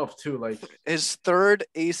 He's tough too. Like his third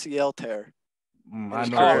ACL tear. I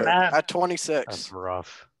know at 26. That's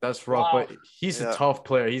rough. Wow. But he's a tough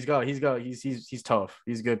player. He's tough.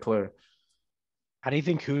 He's a good player. How do you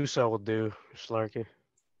think Husso will do, Shlarchey?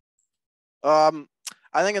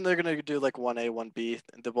 I think they're gonna do like 1A, 1B.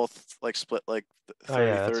 They both like split like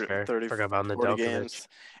 30 40 games,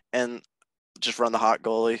 and just run the hot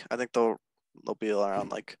goalie. I think they'll be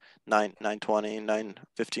around like 920,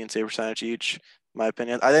 915 save percentage each. In my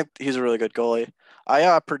opinion, I think he's a really good goalie.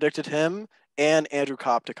 I predicted him and Andrew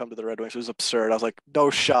Kopp to come to the Red Wings. It was absurd. I was like, no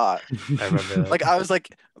shot. I remember that. Like I was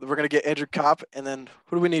like, we're gonna get Andrew Kopp, and then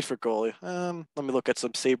who do we need for goalie? Let me look at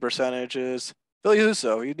some save percentages. Billy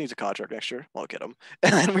Husso, he needs a contract next year. We'll get him,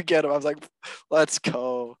 and then we get him. I was like, let's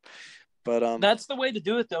go. But that's the way to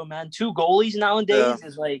do it, though, man. 2 goalies nowadays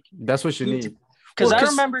is like that's what you need. Because I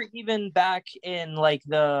remember even back in like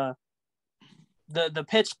the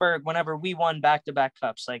Pittsburgh, whenever we won back-to-back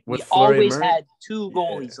cups, like we always had 2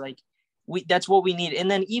 goalies. Like that's what we need. And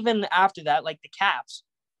then even after that, like the Caps,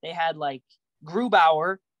 they had like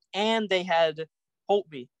Grubauer and they had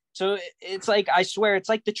Holtby. So it's like, I swear, it's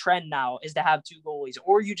like the trend now is to have 2 goalies,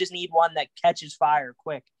 or you just need one that catches fire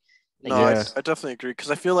quick. Like, no, I definitely agree.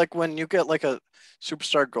 Because I feel like when you get like a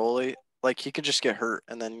superstar goalie, like he could just get hurt,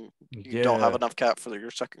 and then you don't have enough cap for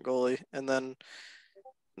your second goalie, and then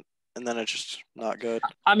it's just not good.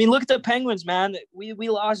 I mean, look at the Penguins, man. We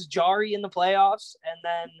lost Jari in the playoffs, and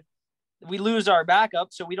then we lose our backup,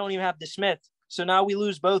 so we don't even have the Smith. So now we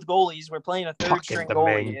lose both goalies. We're playing a third string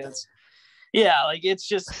goalie. Like it's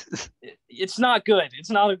just, it's not good.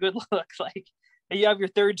 It's not a good look. Like you have your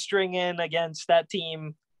third string in against that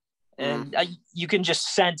team, and you can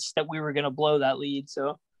just sense that we were gonna blow that lead.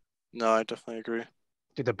 So No, I definitely agree.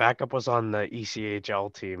 Dude, the backup was on the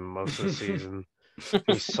ECHL team most of the season.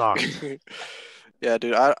 He sucked. Yeah,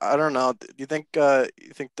 dude. I don't know. Do you think the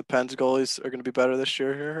Pens goalies are going to be better this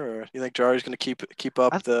year here, or you think Jari's going to keep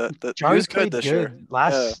up the? He was good this year.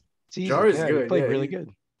 Last season. Jari's good. He played really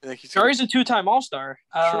good. Jari's a 2-time All-Star.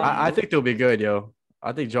 I think they'll be good, yo.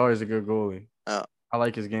 I think Jari's a good goalie. I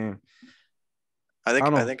like his game. I think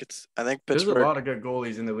Pittsburgh. There's a lot of good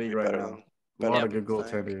goalies in the league right now. A lot of good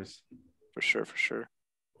goaltenders. For sure.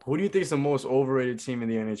 Who do you think is the most overrated team in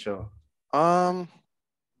the NHL? Oh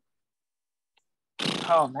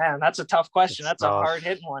man, that's a tough question. That's a hard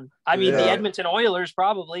hitting one. I mean, the Edmonton Oilers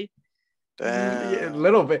probably. Yeah, a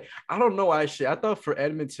little bit. I don't know, actually. I thought for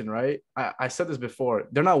Edmonton, right? I said this before.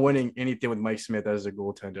 They're not winning anything with Mike Smith as a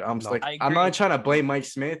goaltender. I'm not trying to blame Mike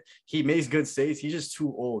Smith. He makes good saves. He's just too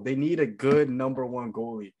old. They need a good number one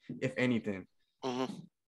goalie, if anything. Oh,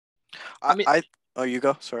 you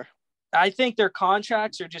go. Sorry. I think their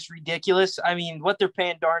contracts are just ridiculous. I mean, what they're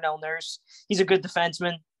paying Darnell Nurse, he's a good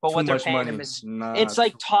defenseman, but what they're paying him is it's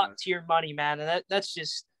like top tier money, man. And that's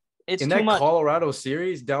just it's in too that much. Colorado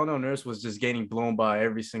series, Darnell Nurse was just getting blown by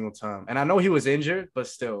every single time. And I know he was injured, but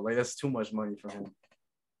still, like that's too much money for him.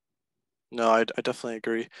 No, I definitely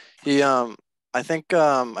agree. He I think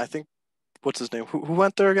what's his name? Who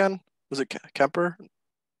went there again? Was it Kemper?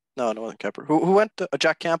 No, it wasn't Kemper. Who went to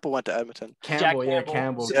Jack Campbell went to Edmonton. Campbell.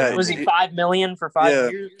 Yeah, was he $5 million for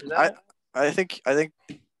 5 years? I think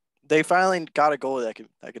they finally got a goalie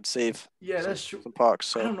that could save. Yeah, that's true. Some pucks.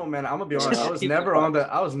 So. I don't know, man. I'm gonna be honest. I was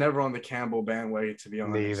never on the Campbell bandwagon, to be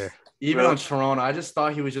honest. Me either. Even on Toronto, I just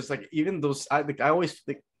thought he was just like even those. I always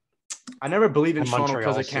think I never believed in Toronto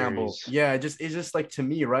because of Campbell. Yeah, it's just like to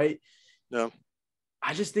me, right? No.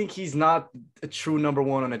 I just think he's not a true number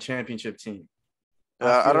one on a championship team.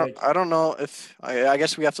 I don't know if I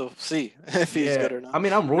guess we have to see if he's good or not. I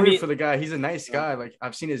mean, I'm rooting for the guy. He's a nice guy. Like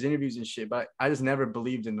I've seen his interviews and shit, but I just never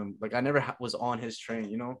believed in him. Like I never was on his train,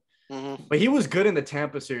 you know. Mm-hmm. But he was good in the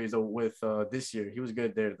Tampa series though. With this year, he was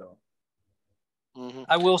good there though. Mm-hmm.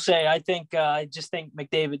 I will say, I just think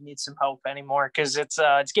McDavid needs some help anymore because it's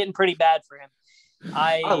getting pretty bad for him.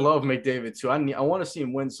 I love McDavid too. I want to see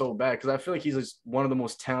him win so bad because I feel like he's just one of the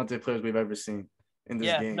most talented players we've ever seen. In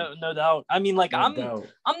this game. No doubt. I mean, like I'm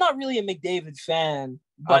not really a McDavid fan,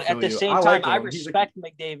 but at the same time, I respect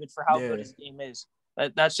McDavid for how good his game is.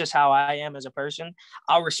 That's just how I am as a person.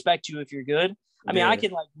 I'll respect you if you're good. I mean, I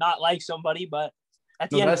can like not like somebody, but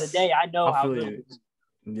at the end of the day, I know how good it is.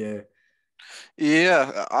 Yeah.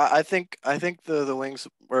 Yeah, I think the Wings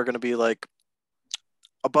are going to be like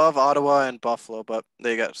above Ottawa and Buffalo, but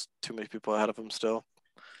they got too many people ahead of them still.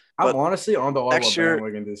 I'm honestly on the Ottawa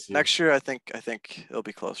bandwagon this year. Next year, I think it'll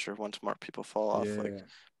be closer once more people fall off. Yeah.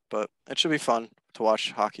 But it should be fun to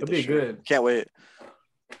watch hockey. It'll be good. Can't wait.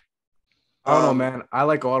 I don't know, man. I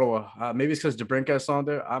like Ottawa. Maybe it's because DeBrincat's on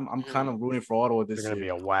there. I'm kind of rooting for Ottawa this year. They're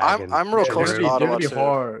gonna be a wagon. I'm real close to Ottawa. They're gonna be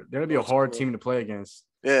hard. They're gonna be a hard team to play against.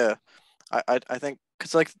 Yeah, I think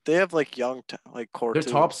because like they have like young core. Their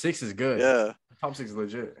top six is good. Yeah, top six is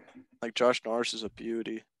legit. Like Josh Norris is a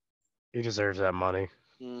beauty. He deserves that money.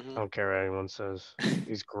 Mm-hmm. I don't care what anyone says.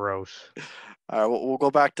 He's gross. All right, we'll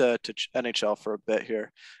go back to NHL for a bit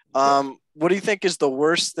here. What do you think is the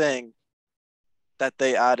worst thing that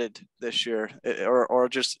they added this year, or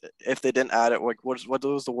just if they didn't add it, like what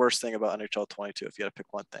was the worst thing about NHL 22? If you had to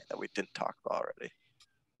pick one thing that we didn't talk about already,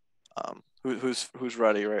 who's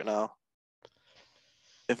ready right now?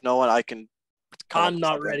 If no one, I can. I'm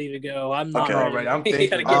not ready to go. I'm not ready. I'm thinking. You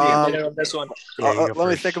gotta give me a minute on this one. Let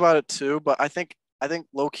me think about it too. But I think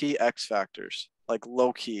low key X factors, like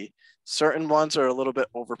low key, certain ones are a little bit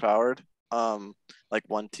overpowered. Like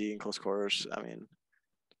 1T in close quarters. I mean,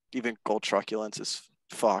 even goal truculence is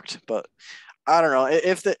fucked. But I don't know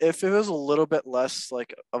if it was a little bit less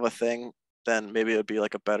like of a thing, then maybe it would be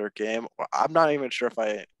like a better game. I'm not even sure if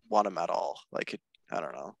I want them at all. Like I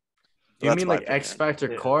don't know. Do you mean like X Factor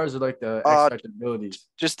cars or like the X Factor abilities?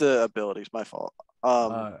 Just the abilities. My fault.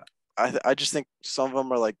 I just think some of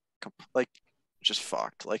them are like just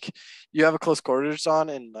fucked. Like you have a close quarters on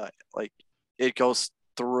and like it goes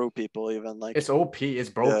through people even like it's OP. It's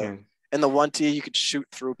broken. Yeah. In the 1T, you could shoot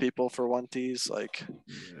through people for 1Ts. Like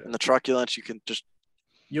in the truculence, you can just.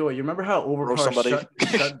 Yo, you remember how overpowered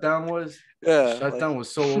shutdown was? Yeah, shutdown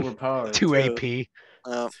was so overpowered. 2 AP. It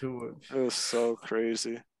was so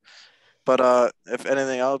crazy. But if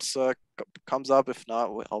anything else comes up, if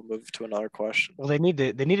not, I'll move to another question. Well, they need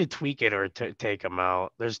to tweak it or take them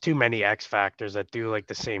out. There's too many X factors that do like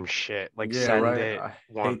the same shit. Like send it. I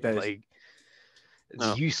hate that. Like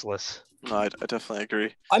it's useless. No, I definitely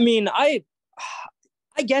agree. I mean, I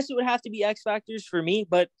guess it would have to be X factors for me,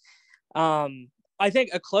 but I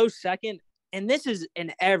think a close second, and this is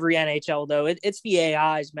in every NHL though. It's the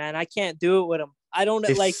AIs, man. I can't do it with them. I don't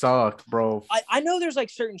They suck, bro. I know there's like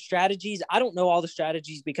certain strategies. I don't know all the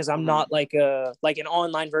strategies because I'm not like an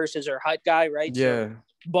online versus or hut guy, right? Yeah. So,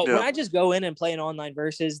 but when I just go in and play an online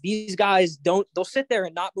versus, these guys they'll sit there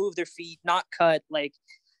and not move their feet, not cut, like,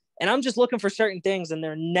 and I'm just looking for certain things and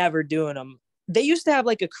they're never doing them. They used to have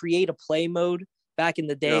like a create a play mode back in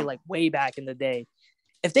the day, like way back in the day.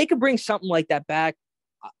 If they could bring something like that back,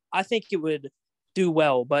 I think it would do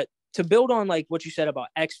well. But to build on like what you said about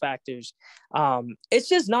X factors, it's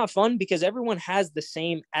just not fun because everyone has the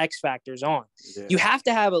same X factors on. Yeah. You have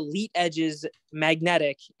to have elite edges,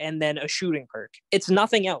 magnetic, and then a shooting perk. It's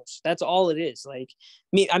nothing else. That's all it is. Like,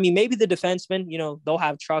 I mean, maybe the defensemen, you know, they'll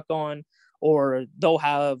have truck on or they'll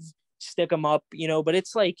have stick 'em up, you know, but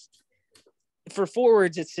it's like for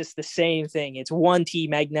forwards, it's just the same thing. It's 1T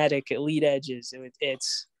magnetic, elite edges.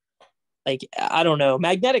 It's like, I don't know.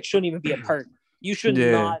 Magnetic shouldn't even be a perk. You should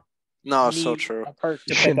not. No, it's so true. A perk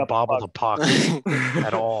to pick up bobble the puck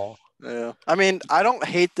at all. Yeah, I mean, I don't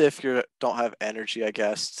hate if you don't have energy. I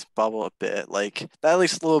guess bobble a bit, like that at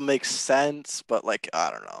least a little makes sense. But like, I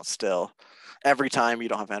don't know. Still, every time you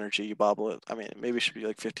don't have energy, you bobble it. I mean, maybe it should be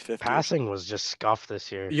like 50-50. Passing was just scuffed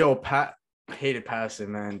this year. Yo, hated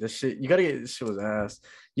passing, man. This shit, you gotta get this shit was ass.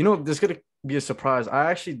 You know, this gonna be a surprise. I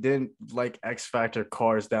actually didn't like X Factor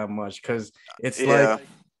cards that much because it's like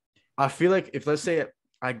I feel like if let's say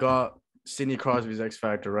I got Sidney Crosby's X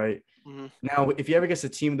Factor, right? Mm-hmm. Now, if he ever gets a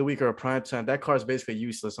team of the week or a prime time, that card is basically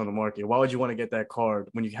useless on the market. Why would you want to get that card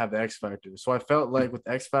when you have the X Factor? So I felt like with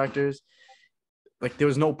X Factors, like there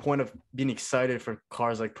was no point of being excited for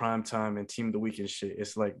cards like prime time and team of the week and shit.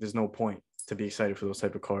 It's like there's no point to be excited for those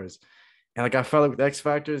type of cards. And like I felt like with X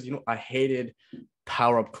Factors, you know, I hated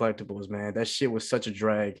power up collectibles, man. That shit was such a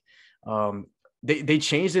drag. They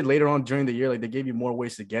changed it later on during the year. Like they gave you more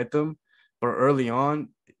ways to get them, but early on,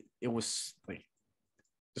 it was like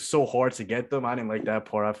so hard to get them. I didn't like that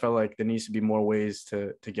part. I felt like there needs to be more ways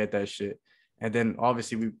to get that shit. And then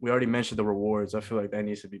obviously we already mentioned the rewards. I feel like that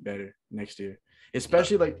needs to be better next year.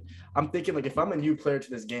 Especially like I'm thinking like if I'm a new player to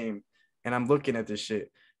this game and I'm looking at this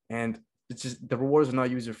shit and it's just the rewards are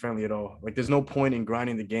not user friendly at all. Like there's no point in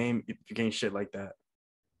grinding the game if you're getting shit like that.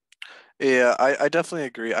 Yeah, I definitely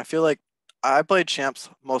agree. I feel like I played champs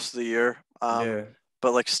most of the year.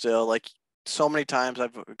 But like still like so many times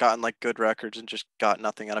I've gotten like good records and just got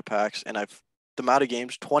nothing out of packs. And the amount of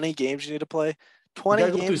games, 20 games you need to play.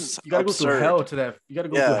 20 games. You gotta go through hell to that. You gotta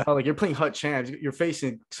go through hell. Like you're playing hut champs. You're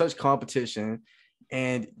facing such competition,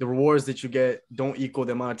 and the rewards that you get don't equal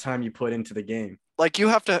the amount of time you put into the game. Like you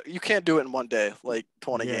can't do it in one day, like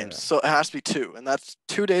 20 games. So it has to be 2. And that's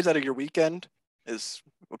 2 days out of your weekend is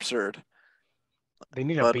absurd. They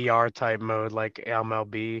need a BR type mode like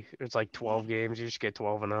MLB. It's like 12 games. You just get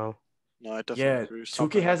 12-0. No, I definitely agree.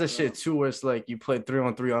 2K has a shit too where it's like you play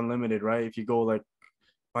 3-on-3 unlimited, right? If you go like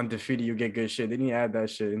undefeated, you get good shit. They need to add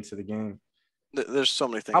that shit into the game. There's so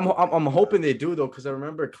many things. I'm hoping they do though, because I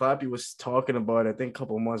remember Clappy was talking about it, I think a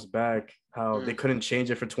couple months back, how they couldn't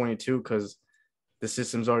change it for 22 because the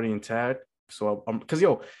system's already intact. So because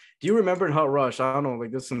do you remember in Hut Rush? I don't know,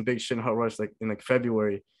 like there's some big shit in Hut Rush like in like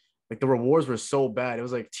February. Like the rewards were so bad. It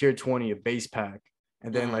was like tier 20 a base pack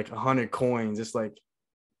and then like 100 coins. It's like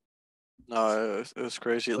no, it was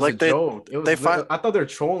crazy. It was like a joke. I thought they were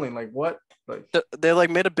trolling. Like what? Like they like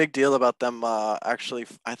made a big deal about them. Actually,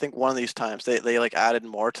 I think one of these times they like added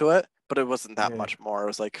more to it, but it wasn't that much more. It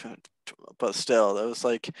was like, but still, it was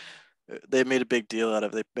like they made a big deal out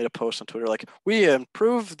of it. They made a post on Twitter like we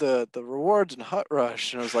improved the rewards in Hut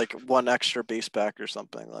Rush, and it was like 1 extra base pack or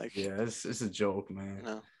something. Like it's a joke, man. You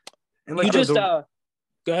know? And like you just go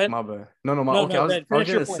ahead. My bad. No. Okay,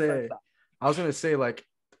 I was gonna say like.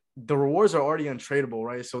 The rewards are already untradeable,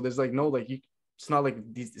 right? So there's like no like it's not like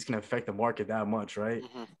it's gonna affect the market that much, right?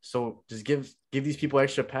 Mm-hmm. So just give these people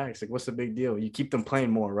extra packs. Like, what's the big deal? You keep them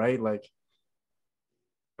playing more, right? Like,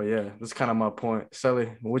 but yeah, that's kind of my point.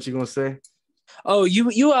 Sally, what you gonna say? Oh,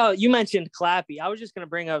 you mentioned Clappy. I was just gonna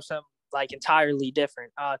bring up something like entirely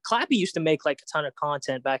different. Clappy used to make like a ton of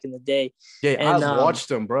content back in the day. Yeah, and, I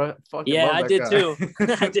watched him, bro. I did too.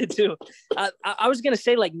 I did too. I was gonna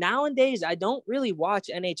say like nowadays I don't really watch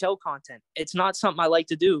NHL content. It's not something I like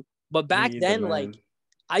to do. But back then, like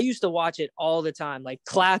I used to watch it all the time. Like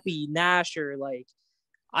Clappy, Nasher, like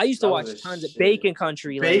I used to watch tons of Bacon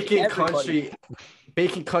Country. Bacon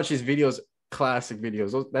Country's videos, classic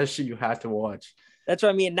videos. That shit you had to watch. That's what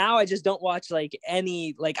I mean. Now I just don't watch like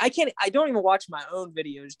any, like I don't even watch my own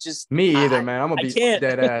videos. Just me either, man. I'm gonna be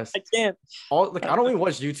dead ass. I can't. I don't even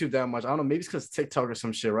watch YouTube that much. I don't know. Maybe it's because TikTok or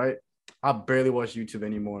some shit, right? I barely watch YouTube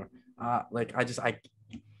anymore. like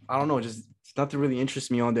I don't know, just nothing really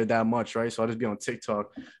interests me on there that much, right? So I'll just be on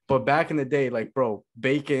TikTok. But back in the day, like, bro,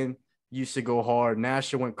 Bacon used to go hard.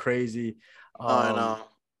 Nasher went crazy. I know.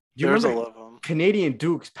 Do you remember Canadian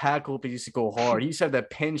Dukes? Pack Open used to go hard. He used to have that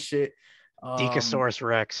pen shit. Dekesaurus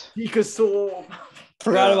Rex. Dekesaurus.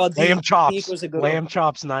 Forgot about Lamb chops. Was a good Lamb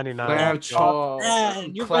chops 99. Lamb chops.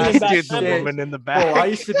 Man, you're bringing back the woman in the back. Bro, I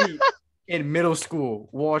used to be in middle school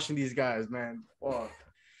watching these guys, man. Oh.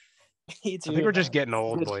 I think we're just getting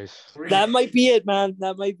old, boys. That might be it, man.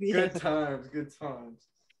 That might be good times. Good times.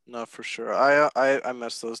 No, for sure. I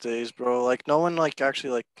miss those days, bro. Like no one like actually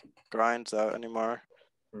like grinds out anymore.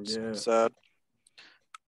 Yeah. It's sad.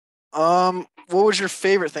 What was your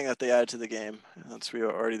favorite thing that they added to the game? Since we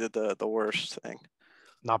already did the worst thing.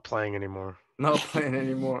 Not playing anymore.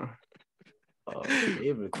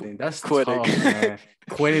 Favorite thing. That's quitting. Tough, man.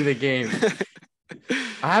 Quitting the game.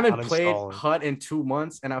 I haven't played HUT in 2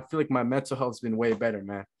 months, and I feel like my mental health's been way better,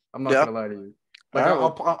 man. I'm not gonna lie to you. Like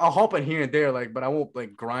I'll hop in here and there, like, but I won't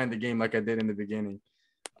like grind the game like I did in the beginning.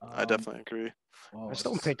 I definitely agree. I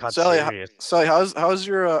still don't take HUT serious. Sally, how's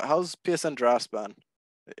PSN drafts been?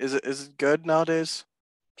 Is it good nowadays?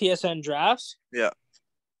 PSN drafts? Yeah.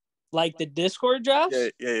 Like the Discord drafts?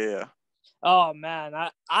 Yeah. Oh man,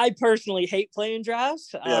 I personally hate playing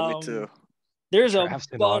drafts. Yeah, me too. There's a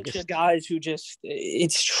bunch of guys who just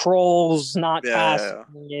it's trolls, not passing.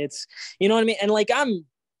 Yeah. It's you know what I mean? And like I'm,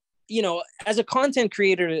 as a content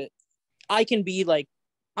creator, I can be like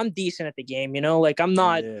I'm decent at the game, like I'm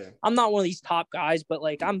not one of these top guys, but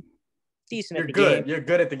like I'm decent at the game. You're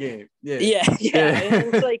good at the game. Yeah.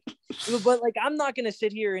 And it's like, but like I'm not gonna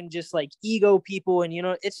sit here and just like ego people, and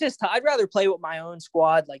it's just I'd rather play with my own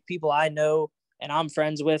squad, like people I know and I'm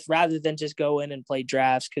friends with, rather than just go in and play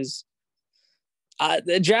drafts, because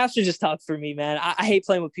the drafts are just tough for me, man. I hate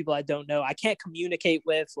playing with people I don't know. I can't communicate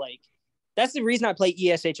with. Like that's the reason I play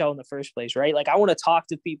ESHL in the first place, right? Like I want to talk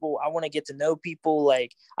to people, I want to get to know people,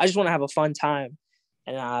 like I just want to have a fun time.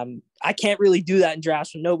 And I can't really do that in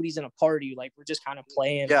drafts when nobody's in a party. Like we're just kind of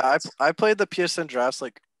playing. Yeah, I played the PSN drafts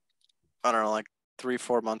like I don't know, like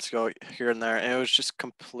 3-4 months ago here and there, and it was just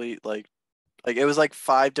complete like it was like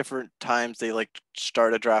 5 different times they like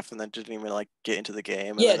start a draft and then didn't even like get into the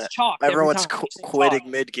game. Yeah, and it's chalk. Everyone's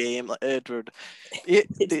quitting mid game. Like, the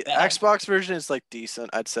Xbox version is like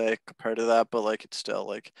decent, I'd say, compared to that, but like it's still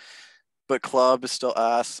like, but club is still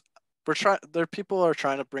ass. People are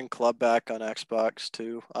trying to bring club back on Xbox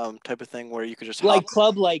too, type of thing where you could just like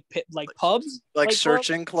club, like pubs, like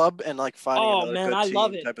searching club and like finding another good I team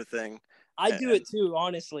love it. Type of thing. I do it too,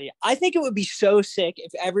 honestly. I think it would be so sick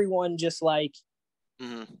if everyone just like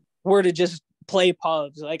were to just play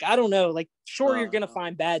pubs. Like I don't know, like sure you're gonna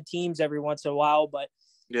find bad teams every once in a while, but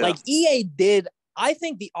like EA did. I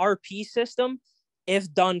think the RP system,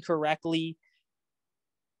 if done correctly,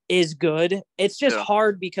 is good. It's just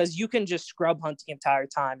hard because you can just scrub hunt the entire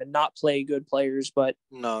time and not play good players. But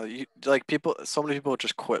no, so many people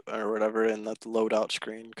just quit or whatever in that loadout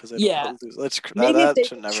screen because they don't lose. Maybe if they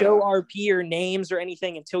should show RP or names or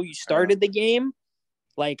anything until you started the game,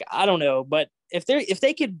 like I don't know. But if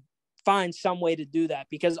they could find some way to do that,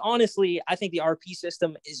 because honestly, I think the RP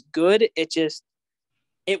system is good.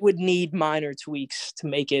 It would need minor tweaks to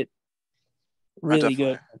make it really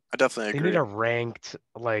good. I definitely agree. They need a ranked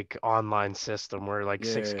like online system where like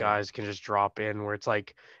 6 guys can just drop in, where it's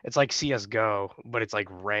like CS:GO, but it's like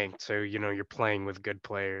ranked, so you're playing with good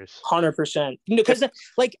players. 100%. Because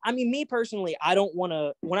like I mean, me personally, I don't want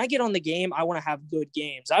to. When I get on the game, I want to have good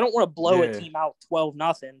games. I don't want to blow a team out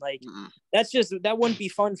 12-0. Like that wouldn't be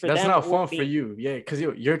fun for them. That's not fun for you, because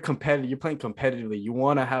you're competitive. You're playing competitively. You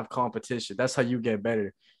want to have competition. That's how you get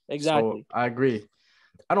better. Exactly. So I agree.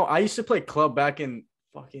 I used to play club back in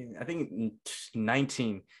I think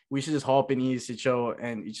 19. We used to just hop in ESHL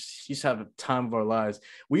and used to have a time of our lives.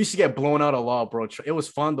 We used to get blown out a lot, bro. It was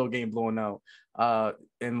fun though, getting blown out.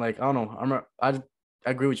 And like I don't know, I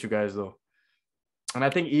agree with you guys though. And I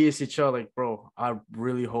think ESHL, like, bro, I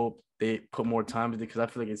really hope they put more time into it, because I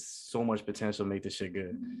feel like it's so much potential to make this shit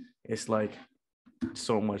good. It's like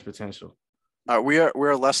so much potential.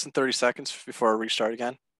 We're less than 30 seconds before I restart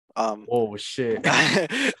again. Oh shit!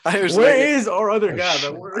 Where is our other guy?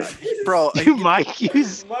 Bro, Mike,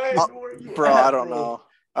 bro, I don't know.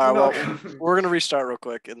 All right, well, we're gonna restart real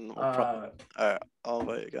quick, and we'll all right, I'll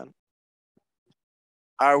invite you again.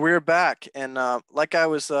 All right, we're back, and like I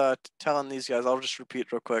was telling these guys, I'll just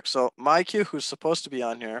repeat real quick. So Mike, who's supposed to be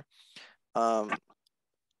on here,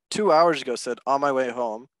 2 hours ago said on my way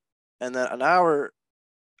home, and then an hour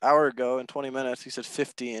ago in 20 minutes he said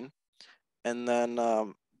 15, and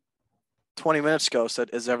then 20 minutes ago said,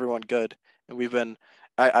 is everyone good? And we've been,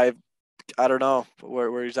 I've I don't know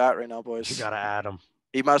where he's at right now, boys. You gotta add him.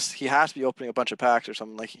 He has to be opening a bunch of packs or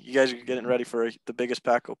something. Like, you guys are getting ready for the biggest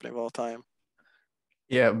pack opening of all time.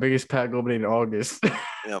 Yeah, biggest pack opening in August.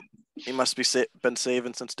 Yeah, he must be been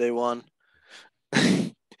saving since day one.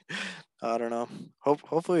 I don't know.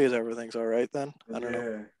 Hopefully everything's all right then. I don't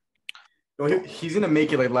know. No, he's gonna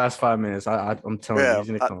make it like last 5 minutes. I'm telling you, he's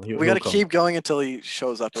gonna come. We gotta keep going until he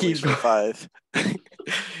shows up at least for 5.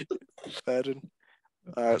 Imagine.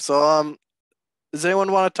 All right, so does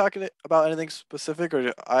anyone want to talk about anything specific,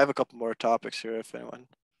 or I have a couple more topics here if anyone,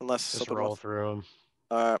 unless just roll through them.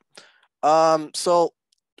 All right. So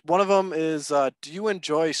one of them is, do you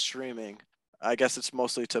enjoy streaming? I guess it's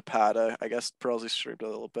mostly to Pat. I guess Pearlsy streamed a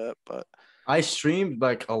little bit, but I streamed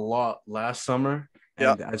like a lot last summer.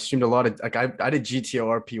 And I streamed a lot of like I did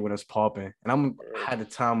GTRP when it was popping, and had the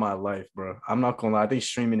time of my life, bro. I'm not gonna lie. I think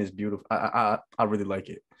streaming is beautiful. I really like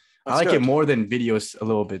it. I like it more than videos a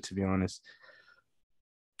little bit, to be honest.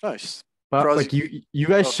 Nice. But Prosy, like you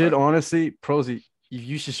guys should honestly, Prosy,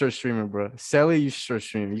 you should start streaming, bro. Sally, you should start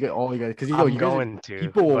streaming. You got all you guys because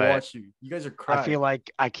people will watch you. You guys are crying. I feel like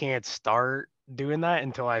I can't start doing that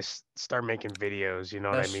until I start making videos. You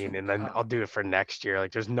know what I mean? And then I'll do it for next year.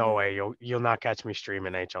 Like, there's no way you'll not catch me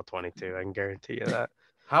streaming HL 22. I can guarantee you that.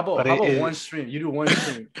 How about one stream? You do one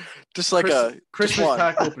stream. Just like a Christmas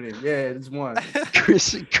pack opening. Yeah, it's one.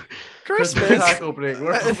 Christmas pack opening.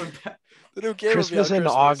 We're open pack. The new game Christmas in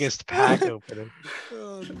August pack opening.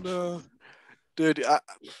 Oh no, dude!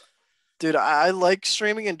 I like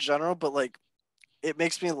streaming in general, but like, it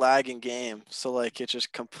makes me lag in game. So like, it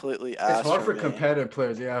just completely. It's hard for competitive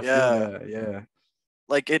players. Yeah.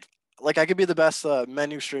 Like I could be the best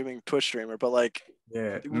menu streaming Twitch streamer, but like,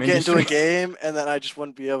 we get into a game and then I just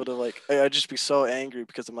wouldn't be able to like. I'd just be so angry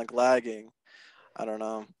because I'm like lagging. I don't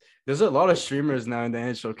know. There's a lot of streamers now in the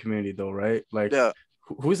NHL community, though, right? Like,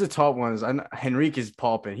 who's the top ones? I know Henrique is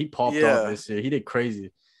popping. He popped off this year. He did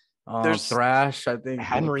crazy. Thrash, I think.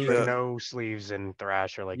 Henry no sleeves and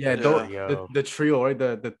Thrash are like the trio, right?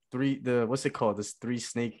 The three what's it called? This three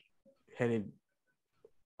snake headed.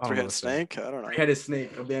 Three-headed snake? I don't know. Three-headed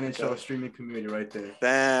snake of the NHL streaming community right there.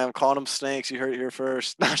 Damn, calling them snakes. You heard it here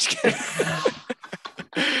first. No, I'm just kidding.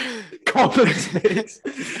 Call them snakes.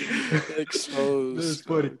 Exposed. This is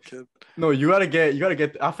funny. No, you gotta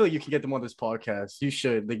get. I feel like you can get them on this podcast. You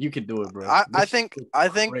should. Like, you could do it, bro. I think I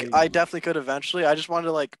definitely could eventually. I just wanted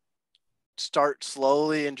to like start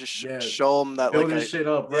slowly and just show them that build this shit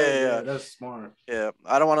up. Right? Yeah, that's smart. Yeah,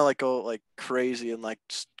 I don't want to like go like crazy and like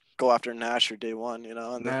just go after Nasher day one, you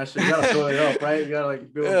know. And Nasher, you gotta build it up, right? You gotta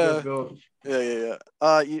like build. Yeah.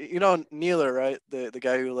 You know Neeler, right? The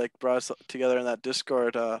guy who like brought us together in that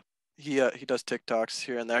Discord. He does TikToks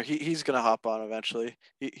here and there. He's gonna hop on eventually.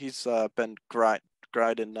 He's been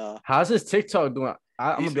grinding. How's his TikTok doing?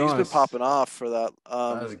 He's been popping off for that.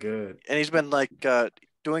 That's good. And he's been like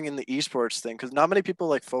doing in the esports thing, because not many people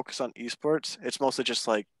like focus on esports. It's mostly just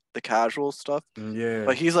like the casual stuff. Yeah.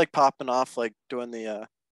 But he's like popping off, like doing the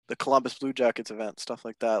Columbus Blue Jackets event, stuff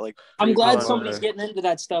like that. Like, I'm glad somebody's getting into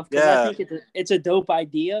that stuff, because I think it's a dope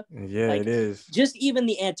idea. Yeah, like, it is. Just even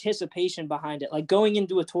the anticipation behind it, like going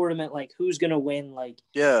into a tournament, like who's gonna win, like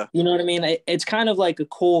you know what I mean? It's kind of like a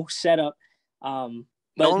cool setup. But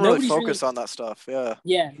no one really focused on that stuff.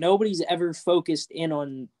 Yeah, nobody's ever focused in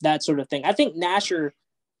on that sort of thing. I think Nasher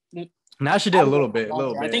did a little bit.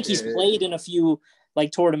 I think he's played in a few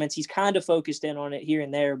like tournaments. He's kind of focused in on it here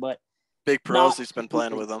and there, but Big Pros, he's been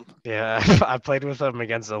playing with him. Yeah, I played with him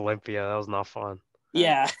against Olympia. That was not fun.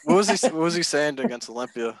 Yeah. What was he saying against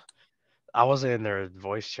Olympia? I wasn't in their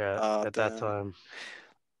voice chat at that time.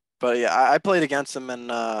 But yeah, I played against him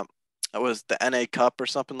in it was the NA Cup or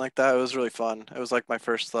something like that. It was really fun. It was like my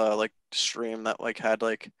first like stream that like had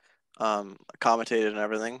like commentated and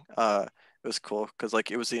everything. It was cool because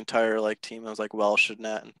like it was the entire like team. It was like Welsh and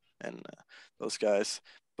Nat and those guys.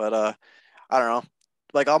 But I don't know.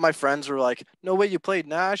 Like all my friends were like, "No way, you played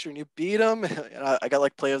Nash and you beat him." And I got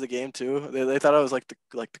like play of the game too. They thought I was like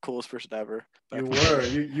the coolest person ever. You were.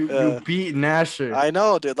 You beat Nasher. I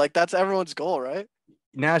know, dude. Like that's everyone's goal, right?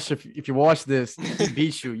 Nash, if you watch this, he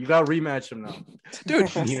beat you. You gotta rematch him now,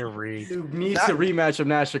 dude. Needs to rematch him,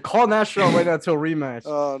 Nasher. Call Nasher out right now to a rematch.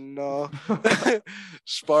 Oh no,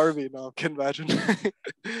 Sparvy. No, can imagine.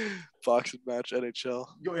 Boxing match NHL.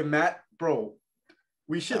 Yo, and Matt, bro.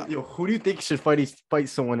 We should. Yo, who do you think should fight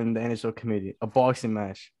someone in the NHL committee? A boxing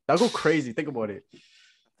match. That'll go crazy. Think about it.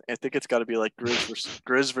 I think it's got to be like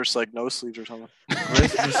Grizz versus like no sleeves or something.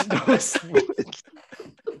 Grizz versus no sleeves.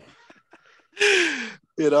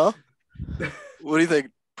 You know? What do you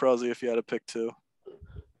think, Prosy, if you had to pick two?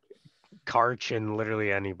 Karch and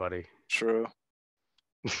literally anybody. True.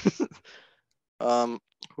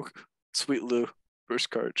 Sweet Lou. Bruce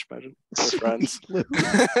Karch, imagine. They're friends. Sweet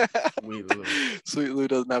Lou. Sweet Lou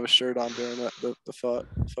doesn't have a shirt on during the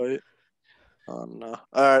fight. Oh no!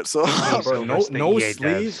 All right, so bro, no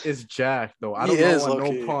sleeves is Jack though. I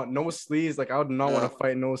don't want no sleeves. Like I would not want to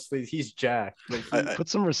fight no sleeves. He's Jack. Like put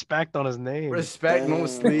some respect on his name. Respect, no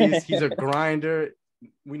sleeves. He's a grinder.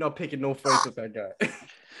 We not picking no fights with that guy.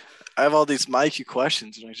 I have all these Mikey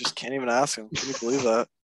questions and I just can't even ask him. Can you believe that?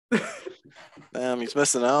 Damn, he's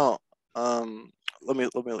missing out. Let me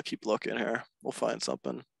keep looking here. We'll find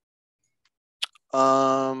something.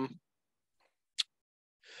 Oh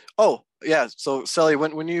yeah. So Sally,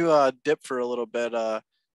 when you dip for a little bit,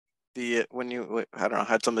 when you I don't know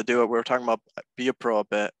had something to do it. We were talking about Be a Pro a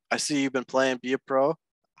bit. I see you've been playing Be a Pro.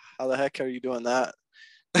 How the heck are you doing that?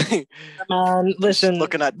 Listen,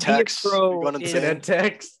 looking at text. Looking at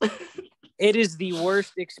text. It is the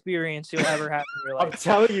worst experience you'll ever have in your life. I'm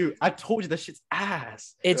telling you, I told you that shit's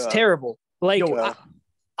ass. It's terrible. Like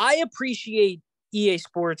I appreciate EA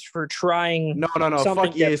Sports for trying. No.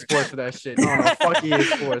 Fuck EA Sports for that shit. No, fuck EA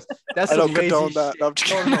Sports. That's some lazy shit. That. No, I'm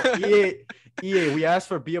just kidding. EA, we asked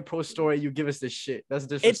for Be a Pro story. You give us this shit. That's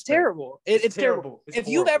disrespect. It's terrible. It's terrible. If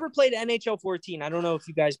you've ever played NHL 14, I don't know if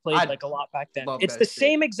you guys played like a lot back then. It's the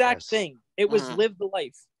same exact thing. It was Live the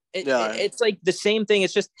Life. It's like the same thing.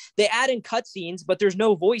 It's just they add in cutscenes, but there's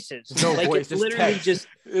no voices. No like voice. It's literally just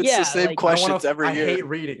it's the same questions every year.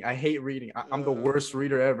 I hate reading. I'm the worst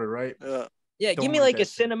reader ever, right? Yeah, give me like a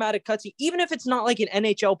cinematic cutscene, even if it's not like an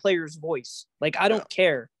NHL player's voice. Like I don't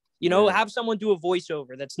care. You know, have someone do a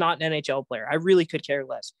voiceover that's not an NHL player. I really could care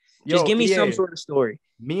less. Just give me some sort of story.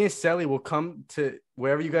 Me and Sally will come to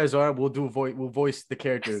wherever you guys are. We'll voice the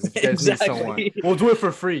characters. If you guys need someone, we'll do it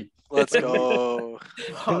for free. Let's go.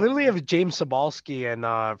 They literally have James Sabalski and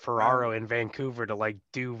Ferraro in Vancouver to like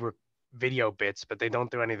do video bits, but they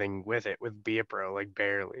don't do anything with it with Be a Pro, like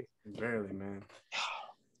barely, man.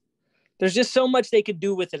 There's just so much they could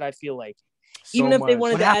do with it. I feel like even if they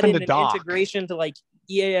wanted to add in an integration to like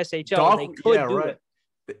EASHL, they could do it.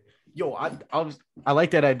 Yo, I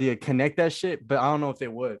like that idea. Connect that shit, but I don't know if they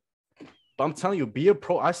would. But I'm telling you, Be a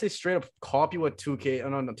Pro. I say straight up, copy what 2K.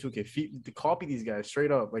 No, not 2K. Copy these guys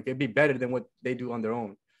straight up. Like it'd be better than what they do on their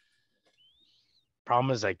own.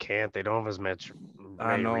 Problem is, I can't. They don't have as much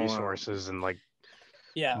resources and like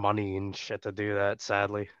money and shit to do that.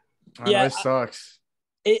 Sadly, I know, it sucks.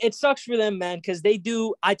 It sucks for them, man, because they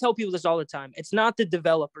do. I tell people this all the time. It's not the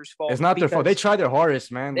developers' fault. It's not their fault. They try their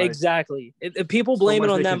hardest, man. Like, exactly. People blame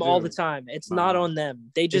it on them all the time. It's not on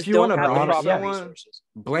them. They just don't have the proper resources.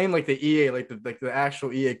 Blame like the EA, like the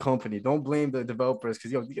actual EA company. Don't blame the developers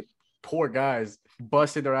because you get poor guys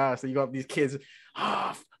busting their ass. And you got these kids.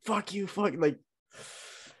 Fuck you, fuck. Like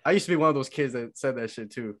I used to be one of those kids that said that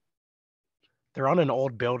shit too. They're on an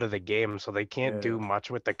old build of the game, so they can't do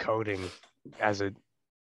much with the coding as it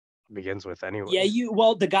begins with anyway.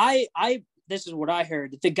 The guy this is what I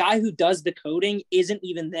heard. The guy who does the coding isn't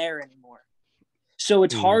even there anymore. So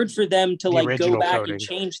it's hard for them to like go back and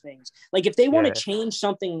change things. Like if they want to change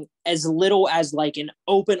something as little as like an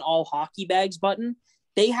open all hockey bags button,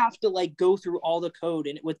 they have to like go through all the code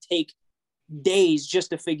and it would take days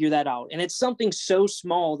just to figure that out. And it's something so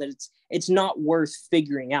small that it's not worth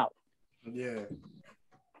figuring out. Yeah.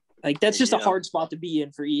 Like that's just a hard spot to be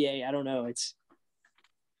in for EA. I don't know.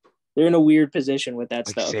 They're in a weird position with that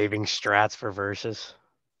stuff. Saving strats for versus.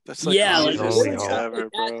 That's like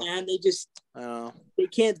and they just they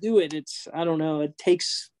can't do it. I don't know. It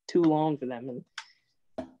takes too long for them.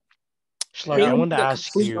 Schlarchey, I wanted to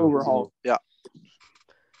ask you. Overhaul. Yeah.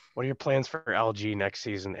 What are your plans for LG next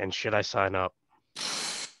season? And should I sign up?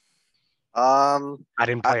 I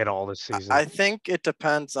didn't play it all this season. I think it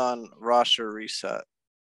depends on roster reset.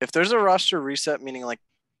 If there's a roster reset, meaning like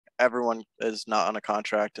everyone is not on a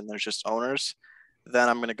contract and there's just owners, then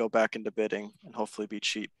I'm going to go back into bidding and hopefully be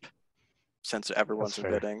cheap since everyone's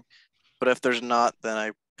in bidding. But if there's not, then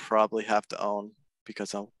I probably have to own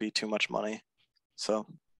because I'll be too much money. So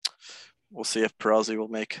we'll see if Peralzi will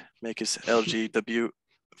make his LG debut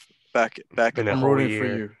back. I'm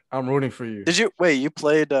rooting for you. Did you you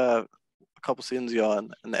played a couple seasons ago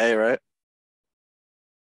in the A, right?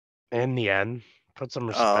 In the end. Put some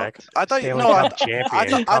respect. I thought you no, I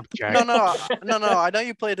know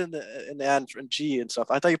you played in the end in G and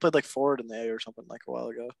stuff. I thought you played like forward in the A or something like a while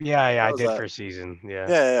ago. Yeah, I did for a season.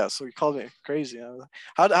 Yeah. So you called me crazy.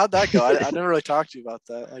 How'd that go? I never really talked to you about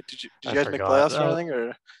that. Like, did you guys make playoffs or anything?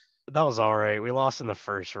 Or that was all right. We lost in the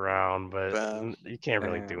first round, but you can't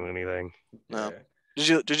really do anything. No.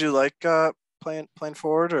 Did you like playing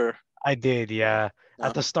forward or? I did, yeah.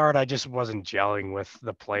 At the start, I just wasn't gelling with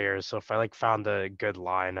the players. So if I like found a good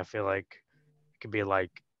line, I feel like it could be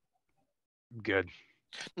like good.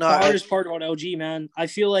 No, the hardest part about LG, man, I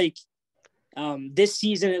feel like this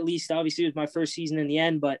season at least, obviously it was my first season in the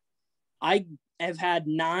end, but I have had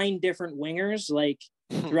 9 different wingers like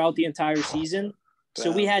throughout the entire season.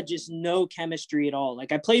 So we had just no chemistry at all.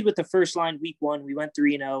 Like I played with the first line week 1, we went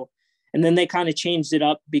 3-0, and then they kind of changed it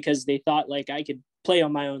up because they thought like I could play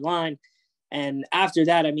on my own line. And after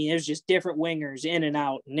that, I mean, it was just different wingers in and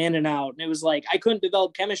out and in and out. And it was like I couldn't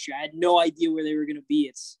develop chemistry. I had no idea where they were going to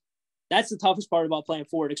be. That's the toughest part about playing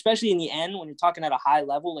forward, especially in the end when you're talking at a high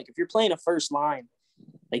level. Like if you're playing a first line,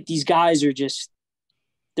 like these guys are just –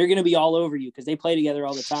 they're going to be all over you because they play together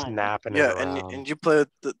all the time. Snapping it around. And you play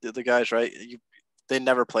with the guys, right? They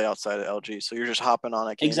never play outside of LG, so you're just hopping on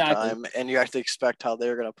at game time, and you have to expect how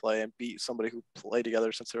they're going to play and beat somebody who played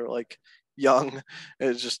together since they were like young.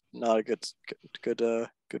 It's just not a good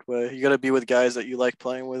way. You got to be with guys that you like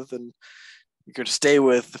playing with and you could stay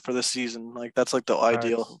with for the season. Like that's like the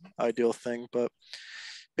ideal thing, but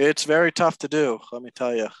it's very tough to do. Let me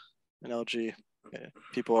tell you, in LG.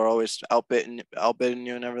 People are always outbidding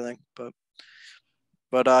you and everything, but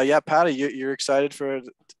yeah, Patty, you're excited for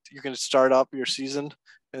you can start up your season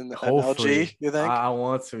in LG. You think? I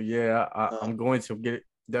want to, yeah. I'm going to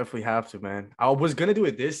definitely have to, man. I was gonna do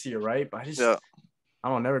it this year, right? But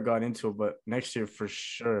I never got into it, but next year for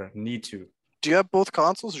sure need to. Do you have both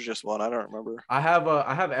consoles or just one? I don't remember. I have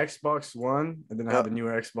Xbox One, and then I have a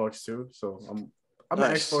newer Xbox too. So I'm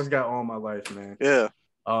an Xbox guy all my life, man. Yeah.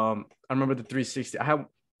 I remember the 360.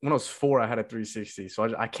 When I was 4, I had a 360,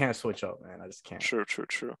 so I can't switch up, man. I just can't. True.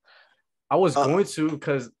 I was going to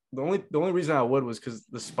because the only reason I would was because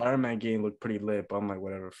the Spider-Man game looked pretty lit. But I'm like,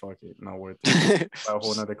 whatever, fuck it, not worth it. Buy a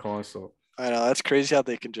whole nother console. I know that's crazy how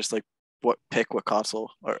they can just like pick what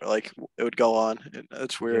console or like it would go on.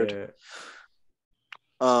 It's weird.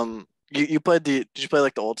 Yeah. You played did you play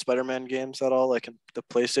like the old Spider-Man games at all, like in the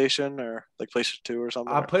PlayStation or like PlayStation 2 or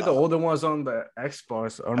something? I played the older ones on the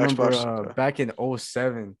Xbox. I remember back in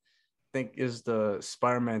 2007, I think is the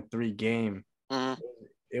Spider-Man 3 game. Mm-hmm.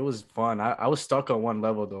 It was fun. I was stuck on one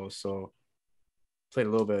level though, so played a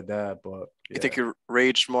little bit of that. But you think you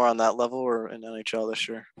raged more on that level or in NHL this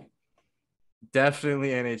year? Definitely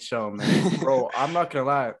NHL, man. Bro, I'm not gonna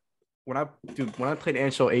lie. When I played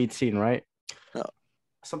NHL 18, right?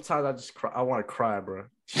 Sometimes I just cry. I want to cry, bro.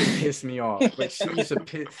 She pissed me off. Like she used to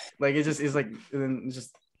piss. Like it's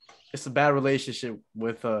a bad relationship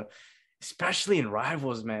with especially in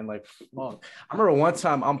rivals, man. Like fuck. I remember one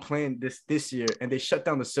time I'm playing this year and they shut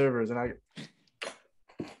down the servers and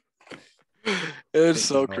it's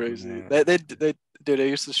so crazy. Man. They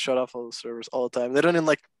used to shut off all the servers all the time. They don't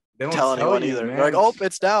even tell anyone either. Man. They're like, oh,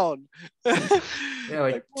 it's down. Yeah,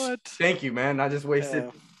 like what? Thank you, man. I just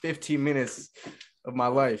wasted 15 minutes of my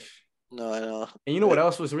life. No, I know. And you know what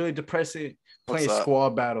else was really depressing? Playing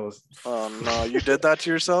squad battles. Oh no, you did that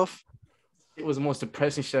to yourself? It was the most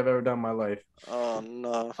depressing shit I've ever done in my life. Oh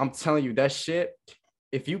no. I'm telling you, that shit,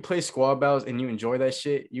 if you play squad battles and you enjoy that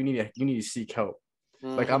shit, you need to seek help.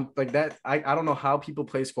 Mm-hmm. Like I'm like that. I don't know how people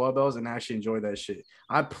play squad battles and actually enjoy that shit.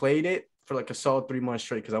 I played it for like a solid 3 months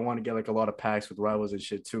straight because I want to get like a lot of packs with rivals and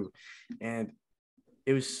shit too. And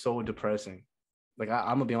it was so depressing. Like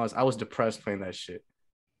I'm gonna be honest, I was depressed playing that shit.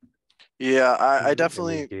 Yeah, I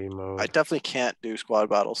definitely can't do squad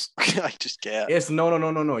battles. I just can't. It's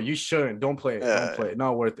no. You shouldn't. Don't play it. Don't play it.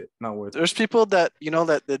 Not worth it. Not worth it. There's people that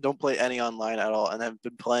that don't play any online at all and have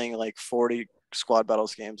been playing like 40 squad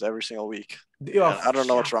battles games every single week. Yo, I don't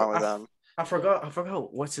know what's wrong with them. I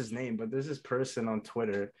forgot what's his name, but there's this person on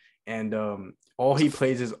Twitter and all he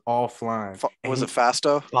plays is offline. Was it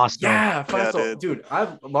Fasto? Yeah, Fasto. Yeah, dude, I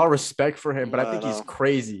have a lot of respect for him, but I think he's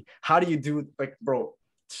crazy. How do you do like, bro?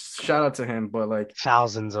 Shout out to him, but like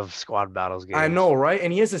thousands of squad battles games. I know, right?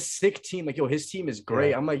 And he has a sick team. Like, yo, his team is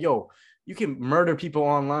great. Yeah. I'm like, yo, you can murder people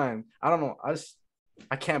online. I don't know.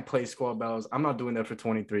 I can't play squad battles. I'm not doing that for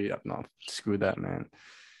 23. No, screw that, man.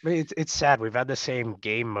 I mean, it's sad. We've had the same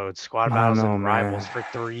game mode, squad battles and rivals for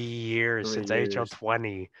 3 years since AHL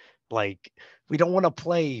 20. Like, we don't want to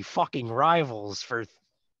play fucking rivals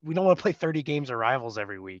we don't want to play 30 games of rivals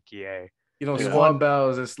every week. Yeah. You know, squad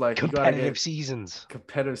battles, it's like competitive seasons.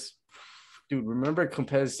 Competitive, dude. Remember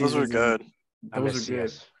competitive seasons? Those were good. Those were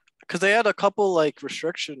good. Because they had a couple like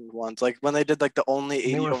restriction ones, like when they did like the only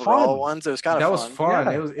 80 overall ones. It was kind of fun. That was fun.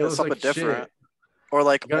 Yeah. It was something like different. Shit. Or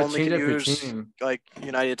like only can use like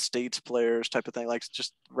United States players type of thing, like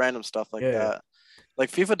just random stuff like that. Like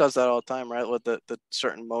FIFA does that all the time, right? With the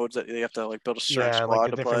certain modes that you have to like build a certain squad like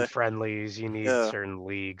the to different play. friendlies, you need certain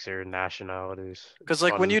leagues or nationalities. Because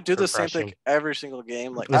like when you do the same thing every single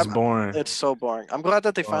game, like it's boring. It's so boring. I'm glad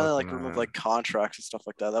that they finally like removed like contracts and stuff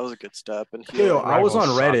like that. That was a good step. And I was on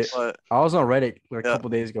Reddit. I was on Reddit a couple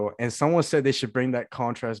days ago, and someone said they should bring that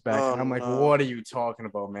contracts back. And I'm like, what are you talking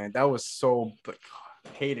about, man? That was so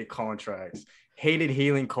hated contracts, hated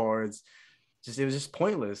healing cards. It was just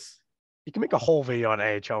pointless. You can make a whole video on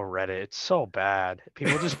AHL Reddit. It's so bad.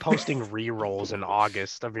 People just posting re-rolls in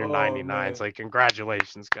August of your 99s. Like,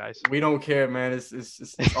 congratulations, guys. We don't care, man.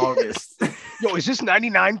 It's August. Yo, is this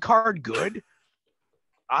 99 card good?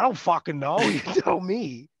 I don't fucking know. You tell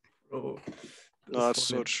me. No, that's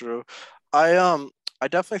so true. I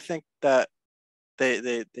definitely think that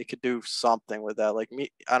they could do something with that. Like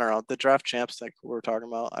I don't know, the draft champs like we're talking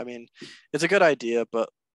about. I mean, it's a good idea, but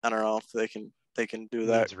I don't know if they can do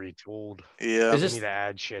that. It's retooled. Yeah, they need to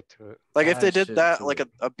add shit to it. Like if they did that, like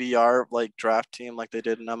a BR like draft team, like they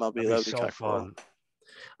did in MLB, that'd be so kind of fun. Cool.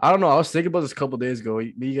 I don't know. I was thinking about this a couple days ago.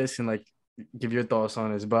 You guys can like give your thoughts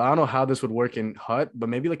on this, but I don't know how this would work in HUT. But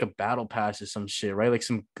maybe like a battle pass or some shit, right? Like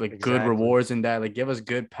some good rewards in that. Like give us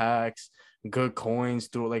good packs, good coins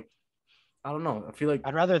through. Like I don't know. I feel like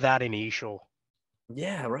I'd rather that in Eashl.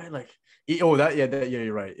 Yeah, right. Like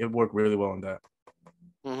you're right. It worked really well on that.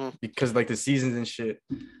 Mm-hmm. Because like the seasons and shit.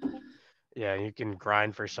 Yeah, you can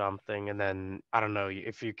grind for something, and then I don't know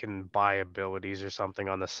if you can buy abilities or something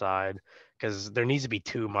on the side, because there needs to be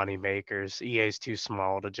two money makers. EA is too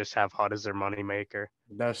small to just have HUD as their money maker.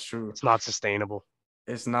 That's true. It's not sustainable.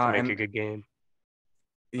 It's not to make a good game.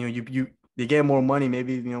 You know, you get more money.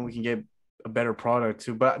 Maybe we can get a better product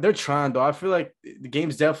too. But they're trying though. I feel like the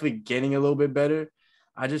game's definitely getting a little bit better.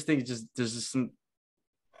 I just think there's just some.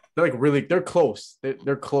 They're close.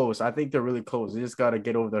 They're close. I think they're really close. They just got to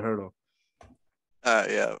get over the hurdle.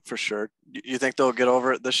 Yeah, for sure. You think they'll get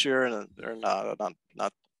over it this year or not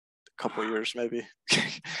a couple years maybe?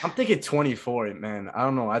 I'm thinking 24, man. I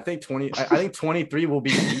don't know. I think 23 will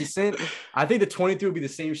be decent. I think the 23 will be the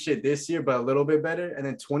same shit this year, but a little bit better. And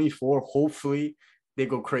then 24, hopefully they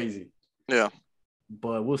go crazy. Yeah.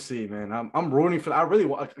 But we'll see, man. I'm rooting for. I'm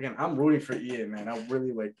rooting for EA, man. I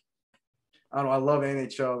really like. I don't know. I love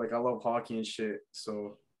NHL. Like I love hockey and shit.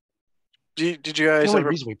 So, did you guys? The only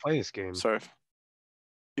reason we play this game. Sorry,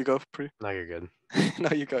 you go. No, you're good. No,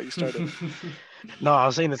 you go. You started. No, I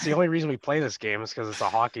was saying it's the only reason we play this game is because it's a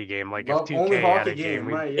hockey game. Like if 2K only had a game,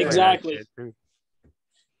 right? Yeah. Exactly.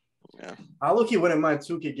 Yeah. I look, wouldn't mind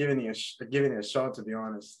 2K giving it a shot. To be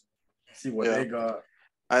honest, see what they got.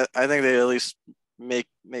 I think they at least make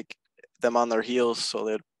them on their heels so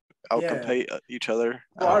they'd outcompete each other.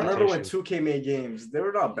 Well, I remember when 2K made games; they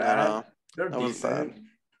were not bad. They're decent.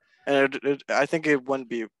 And I think it wouldn't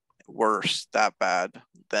be worse that bad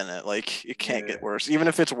than it can't get worse. Even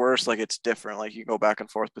if it's worse, like it's different. Like you go back and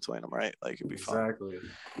forth between them, right? Like it'd be fun. Exactly.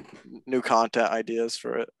 New content ideas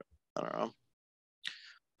for it. I don't know.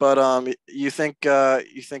 But you think that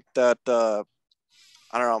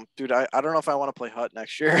I don't know, dude. I don't know if I want to play HUT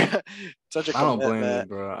next year. Such a commitment. I don't blame you,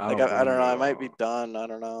 bro. I don't know. I might be done. I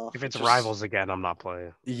don't know. If it's Rivals again, I'm not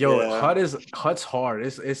playing. HUT's hard.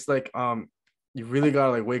 It's like you really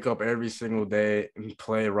gotta wake up every single day and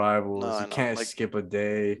play Rivals. You can't skip a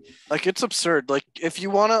day. Like it's absurd. Like if you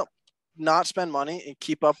wanna not spend money and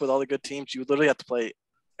keep up with all the good teams, you literally have to play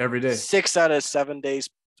every day. 6 out of 7 days,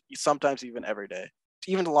 sometimes even every day,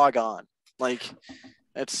 even to log on. Like.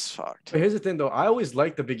 It's fucked. But here's the thing, though. I always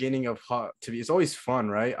like the beginning of HUT to be. It's always fun,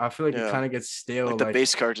 right? I feel like it kind of gets stale. Like the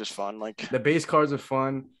base cards is fun. Like the base cards are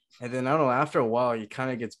fun, and then I don't know. After a while, you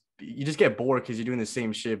just get bored because you're doing the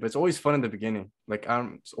same shit. But it's always fun in the beginning.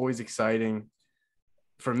 It's always exciting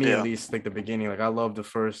for me at least. Like the beginning, I love the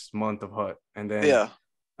first month of HUT, and then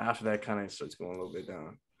after that, kind of starts going a little bit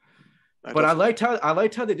down. But I liked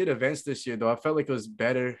how they did events this year, though. I felt like it was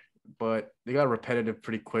better, but they got repetitive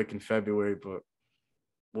pretty quick in February, but.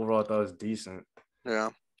 Overall, I thought it was decent. Yeah.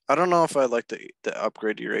 I don't know if I like the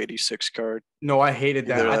upgrade to your 86 card. No, I hated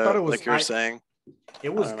that. I thought it was like you were saying.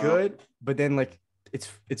 It was good, but then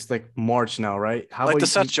it's like March now, right? How like the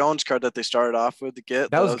Seth Jones card that they started off with to get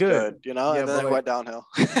that was good, and then it went downhill.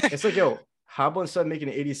 It's like, yo, how about instead of making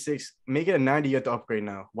it 86, make it a 90, you have to upgrade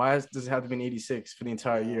now. Why does it have to be an 86 for the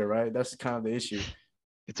entire year, right? That's kind of the issue.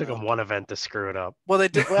 It took them one event to screw it up. Well, they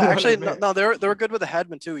did. Well, actually, no, they were good with the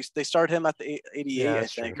Hedman too. They started him at the 88, I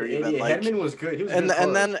think, or even Hedman was good. He was and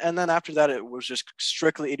then after that, it was just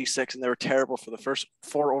strictly 86, and they were terrible for the first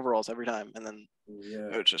 4 overalls every time, and then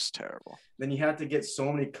it was just terrible. Then you had to get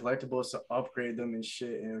so many collectibles to upgrade them and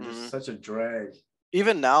shit, and it was just such a drag.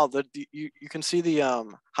 even now you can see the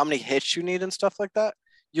how many hits you need and stuff like that.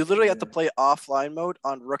 You literally have to play offline mode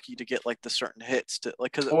on rookie to get like the certain hits to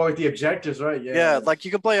like like the objectives, right? Yeah, like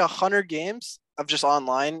you can play 100 games of just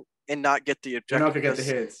online and not get the objective. You're not gonna get the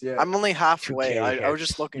hits. Yeah, I'm only halfway. I was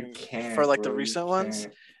just looking for like the recent ones.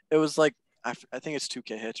 It was like I think it's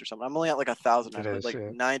 2K hits or something. I'm only at like 1,000. I played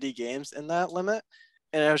like 90 games in that limit,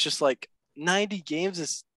 and I was just like 90 games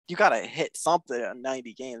is you gotta hit something on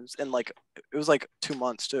 90 games, and like it was like 2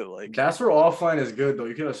 months too. Like that's where offline is good though.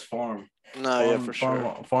 You can just farm. Yeah, for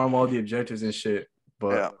sure. Farm all the objectives and shit.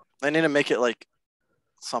 But yeah, I need to make it like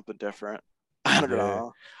something different. I don't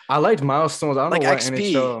know. I liked milestones. I don't know what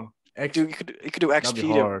XP. NHL. You could do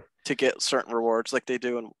XP to get certain rewards like they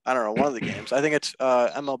do in I don't know one of the games. I think it's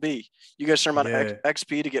MLB. You get a certain amount of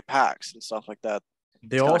XP to get packs and stuff like that.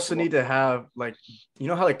 They also need to have like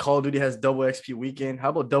how like Call of Duty has double XP weekend.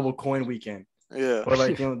 How about double coin weekend? Yeah. Or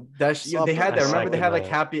like they had that. Remember they had like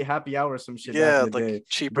happy hour or some shit. Yeah, like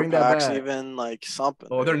cheaper packs even like something.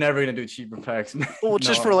 Oh, they're never gonna do cheaper packs. Well,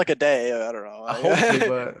 just for like a day. I don't know. Hopefully,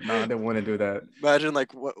 but no, they wouldn't do that. Imagine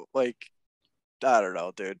like what I don't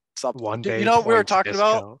know, dude. Something. One day. You know what we were talking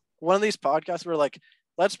about? One of these podcasts, we were like,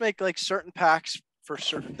 let's make like certain packs for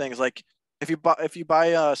certain things. Like if you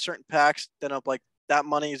buy certain packs, then like that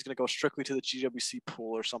money is gonna go strictly to the GWC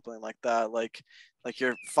pool or something like that. Like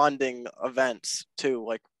you're funding events too,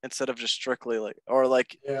 like instead of just strictly like or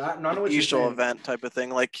like Eashl event type of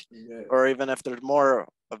thing. Like or even if there's more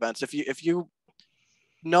events, if you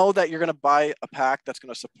know that you're gonna buy a pack that's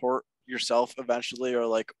gonna support yourself eventually or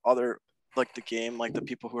like other like the game, like the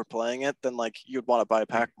people who are playing it, then like you'd want to buy a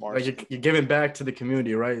pack more. Like you're giving back to the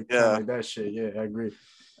community, right? Yeah, like that shit. Yeah, I agree.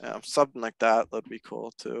 Yeah, something like that would be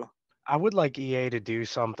cool too. I would like EA to do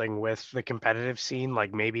something with the competitive scene,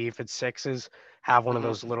 like maybe if it's sixes, have one of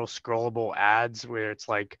those little scrollable ads where it's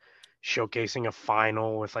like showcasing a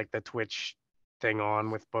final with like the Twitch thing on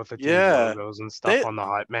with both the team logos and stuff on the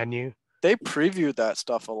hot menu. They previewed that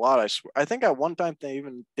stuff a lot. I swear. I think at one time they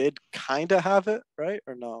even did kind of have it, right?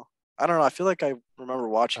 Or no? I don't know. I feel like I remember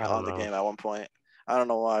watching on the game at one point. I don't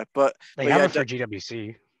know why, but they have it for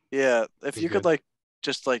GWC. Yeah, if you could like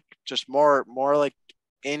just more like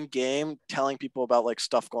in game telling people about like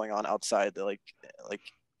stuff going on outside the like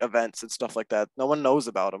events and stuff like that. No one knows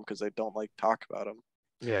about them because they don't like talk about them.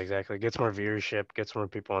 Yeah, exactly. Gets more viewership, gets more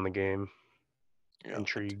people on the game. Yeah,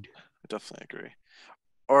 intrigued. I definitely agree.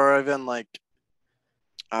 Or even like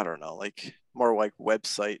I don't know, like more like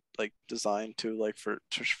website like design too, like for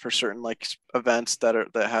certain like events that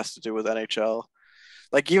has to do with NHL.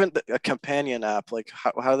 Like even a companion app, like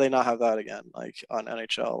how do they not have that again? Like on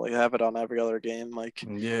NHL, like have it on every other game. Like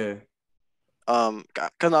yeah,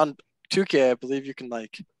 because on 2K, I believe you can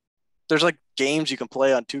like there's like games you can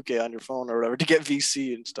play on 2K on your phone or whatever to get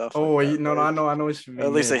VC and stuff. Oh, like that. I know what you mean.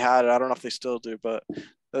 At least they had it. I don't know if they still do, but it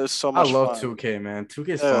was so much. I love 2K, man. 2K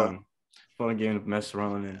is fun. Fun game to mess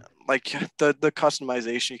around in. Like the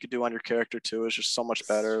customization you could do on your character too is just so much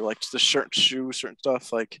better. Like the certain shoes, certain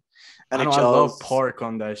stuff. Like I love Park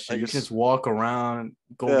on that shit. Like, you can just walk around,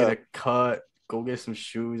 go get a cut, go get some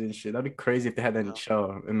shoes and shit. That'd be crazy if they had that in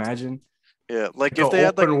Chel. Imagine. Yeah, like if they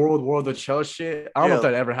had like world of Chel shit. I don't know if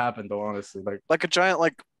that ever happened though, honestly. Like a giant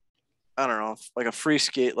I don't know, like a free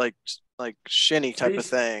skate like shinny type of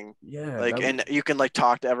thing. Yeah. Like and you can like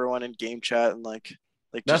talk to everyone in game chat and like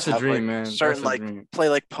that's a dream, man. Certain like play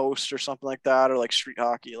like post or something like that, or like street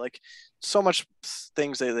hockey, like so much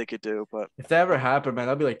things they could do. But if that ever happened, man,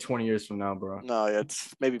 that'd be like 20 years from now, bro. No, yeah,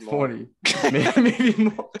 it's maybe more. 20, maybe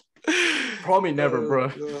more. Probably never,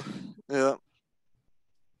 bro. Yeah.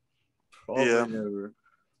 Probably never.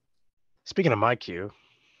 Speaking of my queue.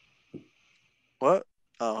 What?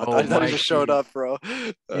 Oh, I thought he just showed up, bro.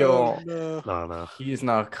 Yo, no, he's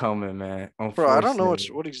not coming, man. Bro, I don't know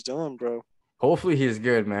what he's doing, bro. Hopefully he's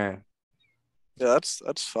good, man. Yeah,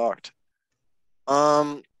 that's fucked.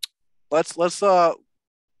 Let's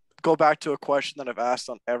go back to a question that I've asked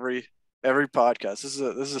on every podcast. This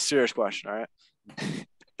is a serious question, all right?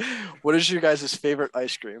 What is your guys' favorite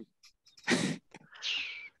ice cream?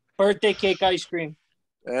 Birthday cake ice cream.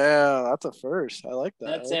 Yeah, that's a first. I like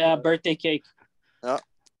that. That's birthday cake. Yeah.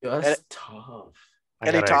 That's tough.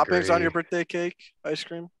 Any toppings on your birthday cake ice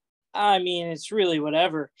cream? I mean, it's really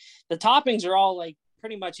whatever. The toppings are all like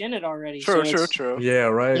pretty much in it already. True. Yeah,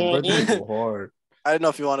 right. Birthday's so hard. I didn't know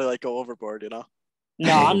if you want to like go overboard, you know?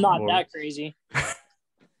 No, I'm not that crazy.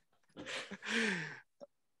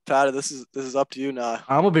 Patty, this is up to you now.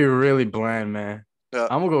 I'm gonna be really bland, man. Yeah.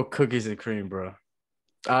 I'm gonna go cookies and cream, bro.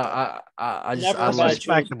 I like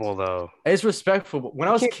respectable though. It's respectful. When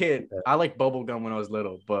I was a kid, I liked bubble gum when I was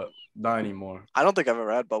little, but not anymore. I don't think I've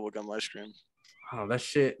ever had bubble gum ice cream. Oh, that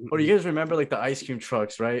shit. Or you guys remember like the ice cream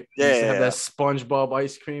trucks, right? Yeah. You used to have that SpongeBob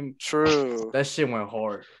ice cream. True. That shit went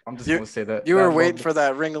hard. I'm just gonna say that. You were waiting for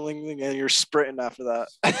that ring-a-ling-ling and you're sprinting after that.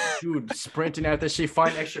 Dude, sprinting after shit,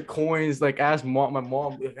 find extra coins. Like ask my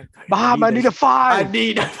mom. Mom, I need a 5. I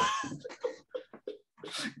need.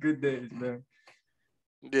 Good days, man.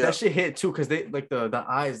 Yeah. That shit hit too, because they like the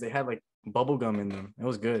eyes. They had like bubble gum in them. It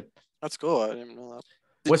was good. That's cool. I didn't even know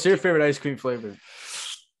that. What's your favorite ice cream flavor?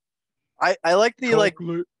 I like the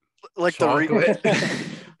chocolate. like chocolate. the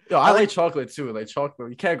Yo, I like chocolate too. Like chocolate,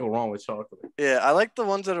 you can't go wrong with chocolate. Yeah, I like the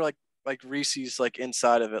ones that are like Reese's like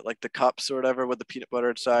inside of it, like the cups or whatever with the peanut butter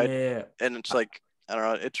inside. Yeah, and it's like I don't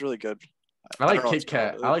know, it's really good. I like Kit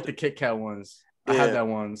Kat. I like the Kit Kat ones. I had that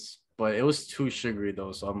once, but it was too sugary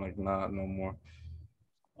though, so I'm like, nah, no more.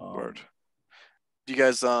 Word. Do you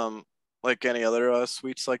guys like any other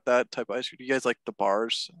sweets like that type of ice cream? Do you guys like the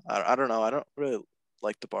bars? I don't know. I don't really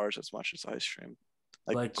like the bars as much as ice cream.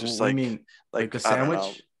 Like just what do you mean? Like the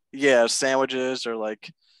sandwich? Yeah, sandwiches or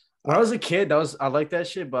like. When I was a kid, I like that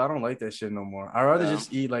shit, but I don't like that shit no more. I'd rather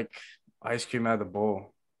just eat like ice cream out of the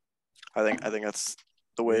bowl. I think that's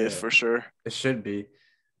the way for sure. It should be.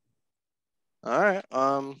 All right.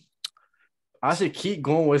 I should keep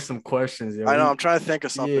going with some questions. I know. I'm trying to think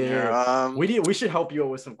of something here. We should help you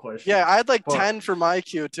out with some questions. Yeah, I had like 10 for my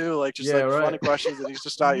queue too, like just funny questions, and he's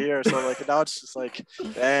just not here. So like now it's just like,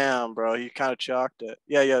 damn, bro, he kind of chalked it.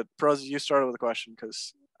 Yeah. Pros, you started with a question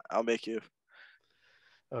because I'll make you.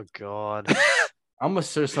 Oh God. I'm gonna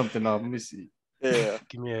search something up. Let me see. Yeah.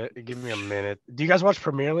 Give me a minute. Do you guys watch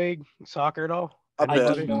Premier League soccer at all?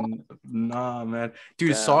 Nah, man.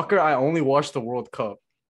 Dude, soccer. I only watch the World Cup.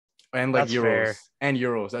 And like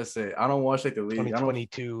Euros. That's it. I don't watch like the league.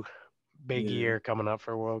 2022 big year coming up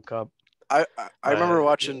for World Cup. I remember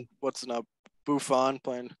watching Buffon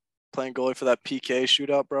playing goalie for that PK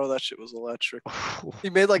shootout, bro. That shit was electric. He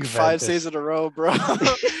made like 5 saves in a row, bro.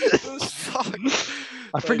 It was fucked.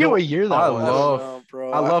 I forget what year that was.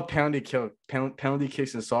 I love penalty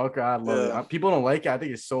kicks in soccer. I love it. People don't like it. I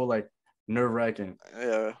think it's so like nerve-wracking.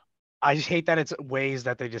 Yeah. I just hate that it's ways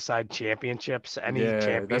that they decide championships. Any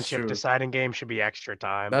championship deciding game should be extra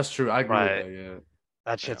time. That's true. I agree with that. Yeah,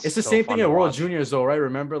 that shit's. It's the same thing in World Juniors, though, right?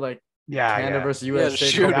 Remember, like Canada versus USA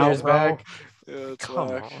a couple years back. Yeah, come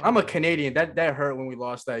on. I'm a Canadian. That hurt when we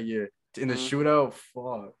lost that year in the shootout.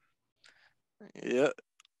 Fuck. Yeah.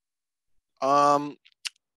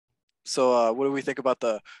 So, what do we think about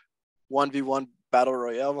the 1v1 battle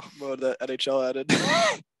royale mode that NHL added?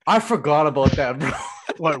 I forgot about that, bro.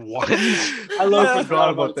 What? I forgot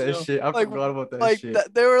about that shit. I forgot about that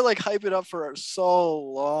shit. They were like hyping up for so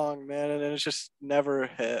long, man, and it just never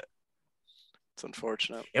hit. It's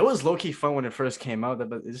unfortunate. It was low key fun when it first came out,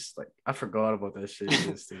 but it's just like I forgot about that shit.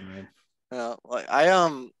 Man. Yeah, like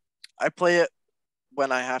I play it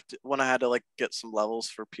when I had to like get some levels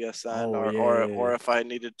for PSN or if I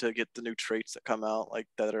needed to get the new traits that come out like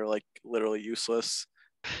that are like literally useless.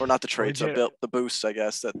 Or not the traits, the boosts, I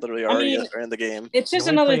guess, that literally are in the game. It's just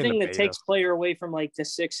another thing that takes player away from like the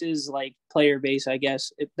Sixes like player base, I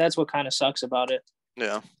guess. That's what kind of sucks about it.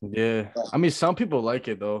 Yeah. Yeah. I mean, some people like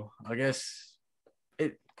it though. I guess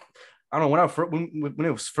I don't know when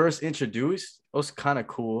it was first introduced, it was kind of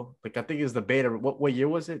cool. Like I think it was the beta. What year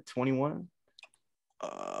was it? 21?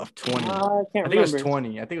 20. I think it was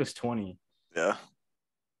 20. I think it was 20. Yeah.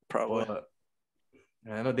 Probably. But,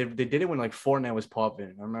 I know they did it when like Fortnite was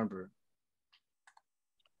popping. I remember.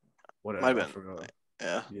 Whatever. I forgot.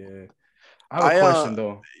 Yeah. Yeah. I have a question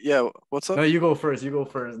though. Yeah. What's up? No, you go first,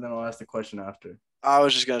 and then I'll ask the question after. I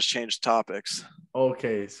was just gonna change topics.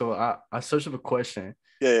 Okay, so I searched up a question.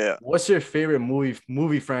 Yeah. What's your favorite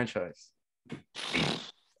movie franchise?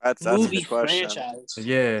 That's a good question. Franchise.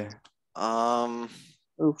 Yeah.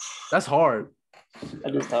 Oof. That's hard.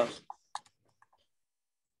 That is tough.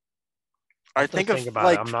 I think about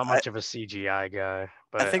like, it. I'm not much of a CGI guy,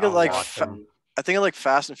 but I think of like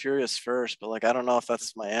Fast and Furious first, but like I don't know if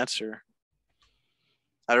that's my answer.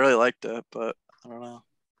 I really liked it, but I don't know.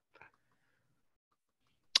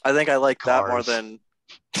 I think I like that more than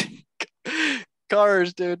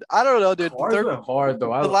Cars, dude. I don't know, dude. Cars were hard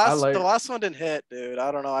though. The last one didn't hit, dude.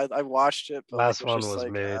 I don't know. I watched it, but last one was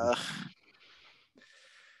mid.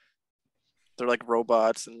 They're like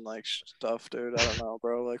robots and like stuff, dude. I don't know,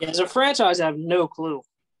 bro. Like as a franchise, I have no clue.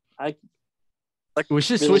 We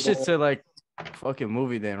should switch it to like fucking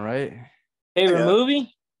movie then, right? Favorite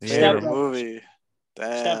movie? Favorite movie.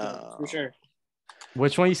 Damn. Step Brothers, for sure.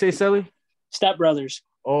 Which one you say, Sally? Step Brothers.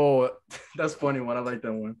 Oh, that's a funny one. I like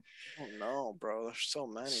that one. Oh no, bro. There's so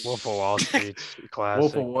many. Wolf of Wall Street, classic.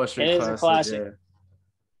 Wolf of Wall Street, it is a classic. Yeah.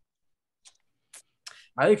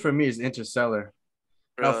 I think for me it's Interstellar.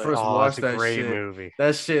 I first watched that's a that great shit. movie.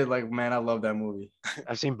 That shit, like, man, I love that movie.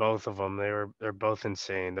 I've seen both of them. They're both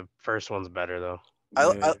insane. The first one's better though.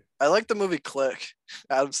 I like the movie Click.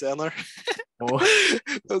 Adam Sandler. Oh.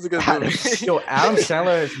 That was a good movie. Yo, Adam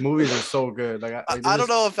Sandler's movies are so good. Like, I don't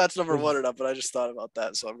know if that's number one or not, but I just thought about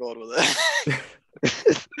that, so I'm going with it.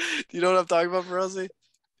 Do you know what I'm talking about, Rosie?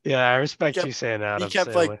 Yeah, I respect you saying that. He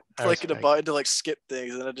kept like clicking a button to like skip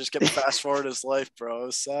things, and it just kept fast forward his life, bro. It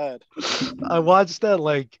was sad. I watched that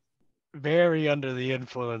like very under the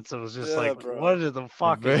influence. It was just bro. What the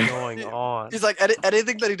fuck is going on? He's like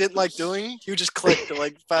anything that he didn't like doing, he would just click to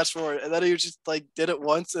like fast forward, and then he just like did it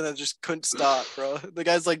once and then just couldn't stop, bro. The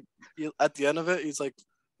guy's like at the end of it, he's like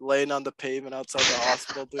laying on the pavement outside the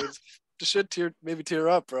hospital, dude. The shit tear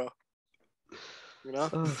up, bro. You know?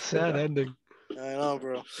 Oh, sad ending. I know,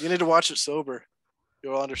 bro. You need to watch it sober.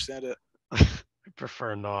 You'll understand it. I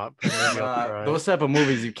prefer not. Those type of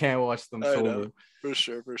movies, you can't watch them sober. For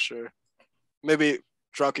sure. Maybe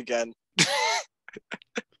drunk again.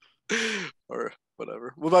 Or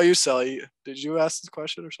whatever. What about you, Sally? Did you ask this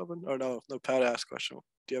question or something? Or no, Pat asked a question.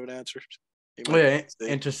 Do you have an answer? Oh, yeah,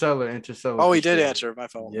 Interstellar. Oh, he did answer. My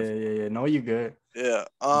phone. Yeah. No, you good. Yeah.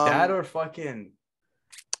 That or fucking.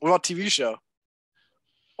 What about TV show?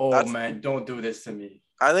 Oh, man, don't do this to me.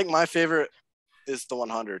 I think my favorite is The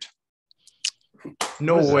 100.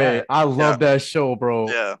 No way. That? I love that show, bro.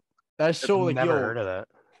 Yeah. That show, I've never heard of that.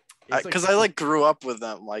 Because I grew up with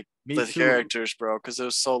them, like the characters, bro, because it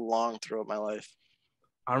was so long throughout my life.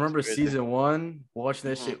 I remember season 1, watching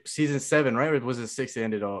that shit. Season 7, right? Or was it 6 it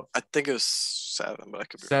ended off? I think it was 7, but I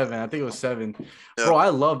could be 7. wrong. I think it was 7. Yeah. Bro, I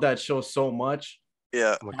love that show so much.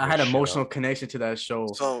 Yeah. I had emotional connection to that show.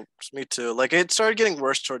 So me too. Like it started getting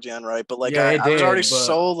worse towards the end, right? But like I was already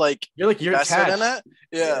so like you're attached in it.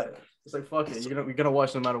 Yeah. It's like fuck it. You're gonna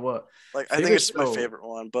watch no matter what. Like I think it's my favorite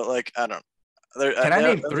one, but like I don't. Can I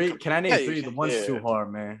name 3? Can I name 3? The one's too hard,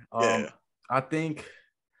 man. I think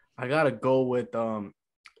I gotta go with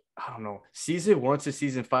I don't know, season 1 to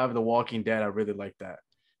season 5 of The Walking Dead. I really like that.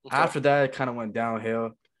 Okay. After that, it kind of went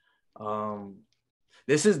downhill.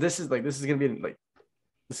 This is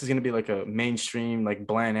gonna be like a mainstream, like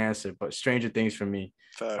bland answer, but Stranger Things for me.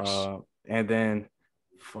 Facts. And then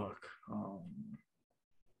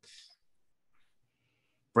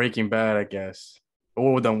Breaking Bad, I guess.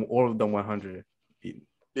 Or the 100. Yeah,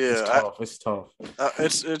 it's tough.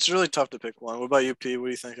 It's really tough to pick one. What about you, P? What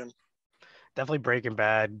are you thinking? Definitely Breaking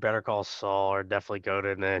Bad, Better Call Saul, or definitely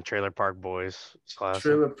goated, and then Trailer Park Boys.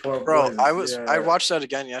 Trailer Park Bro, Boys. I watched that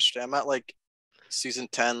again yesterday. I'm at like season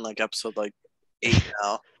 10, like episode like 8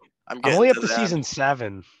 now. I'm only up to season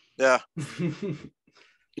 7. Yeah. You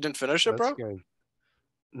didn't finish it, bro? Good.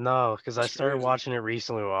 No, because I started watching it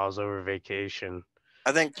recently while I was over vacation.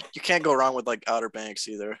 I think you can't go wrong with like Outer Banks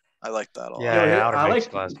either. I like that a lot. Yeah, Outer Banks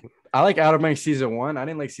classic. I like Outer Banks season 1. I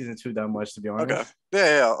didn't like season 2 that much, to be honest. Okay.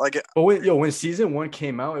 Yeah. Like it. But when season 1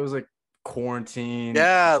 came out, it was like quarantine.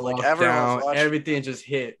 Yeah, like everything just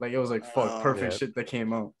hit. Like it was like perfect shit that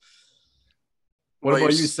came out. What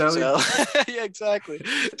about you, Sally? Yeah, exactly.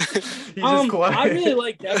 I really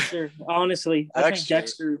like Dexter, honestly. I think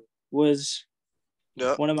Dexter was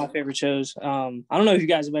one of my favorite shows. I don't know if you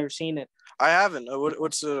guys have ever seen it. I haven't.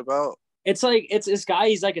 What's it about? It's like it's this guy.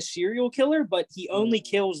 He's like a serial killer, but he only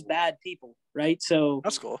kills bad people, right? So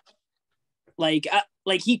that's cool. Like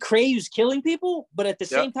he craves killing people, but at the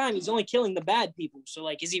same time, he's only killing the bad people. So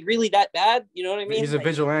like, is he really that bad? You know what I mean? He's a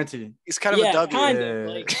vigilante. He's kind of a W. Kind of,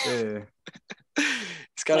 like,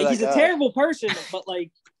 he's a terrible person, but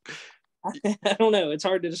like, I don't know. It's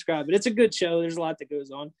hard to describe, but it's a good show. There's a lot that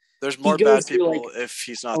goes on. There's more bad people if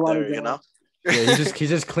he's not there, you know? Yeah, he's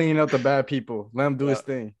just cleaning up the bad people. Let him do his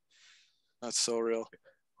thing. That's so real.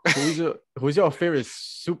 Who's your favorite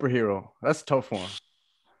superhero? That's a tough one.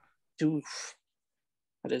 Dude,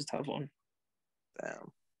 that is a tough one.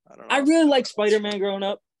 Damn. I don't know. I really like Spider-Man growing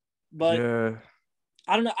up, but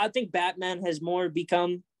I don't know. I think Batman has more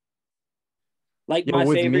become like my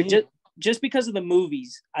favorite just because of the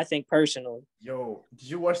movies, I think, personally. Yo, did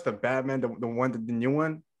you watch the Batman, the new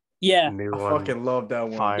one? Yeah. I fucking love that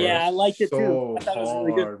one. Fire. Yeah, I liked it too. I thought it was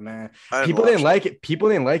really good. Man. People didn't like it. People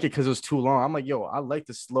didn't like it because it was too long. I'm like, yo, I like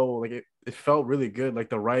the slow. Like it felt really good.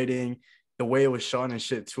 Like the writing, the way it was shot and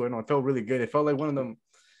shit too. I know it felt really good. It felt like one of them.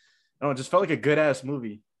 I don't know, it just felt like a good ass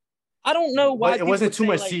movie. I don't know why it wasn't too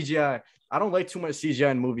much CGI. I don't like too much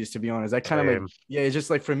CGI in movies, to be honest. I kind of like, it's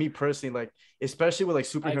just like for me personally, like especially with like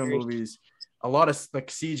superhero movies, a lot of like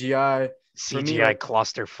CGI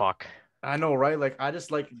clusterfuck. I know, right? Like I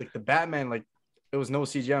just like the Batman, like it was no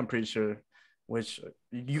CGI, I'm pretty sure, which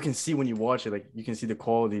you can see when you watch it. Like you can see the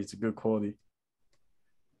quality; it's a good quality.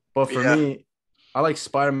 But for me, I like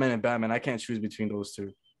Spider-Man and Batman. I can't choose between those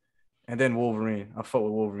two. And then Wolverine. I fought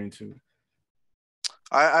with Wolverine too.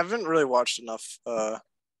 I haven't really watched enough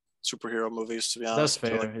superhero movies, to be honest.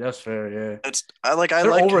 That's fair. Yeah.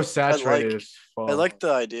 They're oversaturated. I like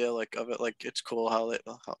the idea of it. Like, it's cool how it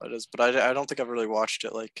is, but I don't think I've really watched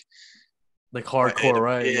it like hardcore,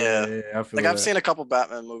 right? Yeah. I feel I've seen a couple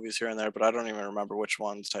Batman movies here and there, but I don't even remember which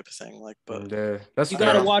ones, type of thing. Like, but you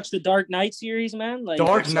gotta watch the Dark Knight series, man. Like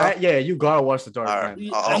Dark Knight, you gotta watch the Dark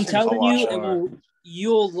Knight. I'm telling you,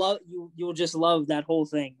 you'll just love that whole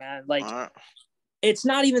thing, man. Like, it's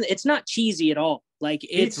not cheesy at all. Like,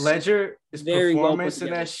 Heath Ledger, his performance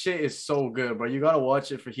in that shit is so good, bro. You gotta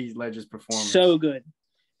watch it for Heath Ledger's performance. So good.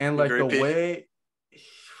 And like the way,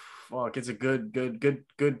 it's a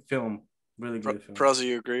good film. Really good film. Prozzy,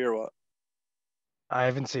 you agree or what? I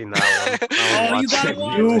haven't seen that one. You gotta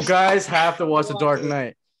watch. You guys have to watch The Dark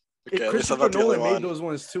Knight. Okay, Christopher Nolan made those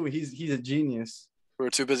ones too. He's a genius. We're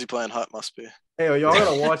too busy playing Hut, must be. Hey, y'all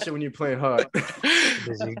gotta watch it when you play Hut.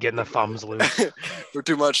 Busy getting the thumbs loose. We're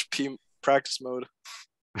too much practice mode.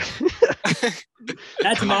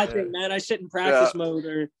 That's my thing, man. I sit in practice mode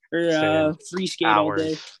or free skate hours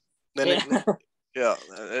all day.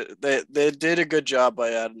 They did a good job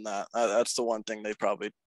by adding that. That's the one thing they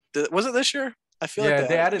probably did. Was it this year? I feel like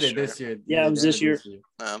they added it this year. Yeah, it was this year.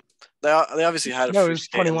 They obviously had it. No, it was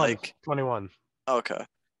 21. 21. Okay.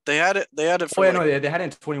 They had it. They had it for. They had it in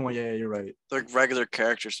 21. Yeah, you're right. Like regular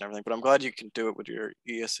characters and everything, but I'm glad you can do it with your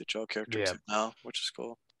ESHL characters now, which is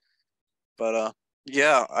cool. But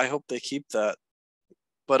I hope they keep that.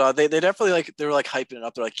 But they definitely they were hyping it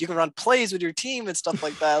up. They're like, you can run plays with your team and stuff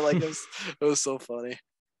like that. Like it was so funny.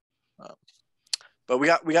 But we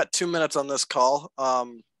got 2 minutes on this call.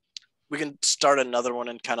 We can start another one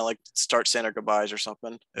and kind of start saying our goodbyes or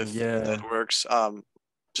something if that works.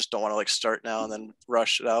 Just don't want to start now and then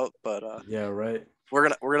rush it out. But right. We're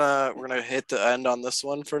gonna hit the end on this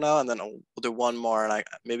one for now, and then we'll do one more. And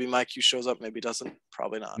maybe my Q shows up, maybe doesn't.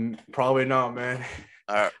 Probably not. Probably not, man.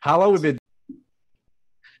 All right. How long we been?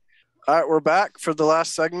 All right, we're back for the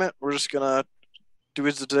last segment. We're just gonna do.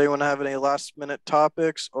 Does today want to have any last minute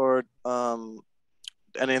topics or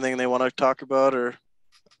anything they want to talk about, or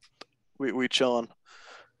we chilling?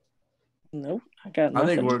 Nope, I got nothing.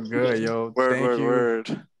 I think we're good, yo.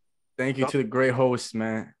 Word. Thank you to the great host,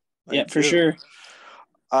 man. For sure.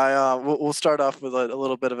 We'll start off with a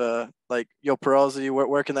little bit of a yo, Peralzi,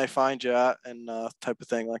 where can they find you at and type of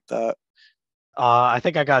thing like that. I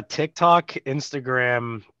think I got TikTok,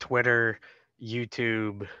 Instagram, Twitter,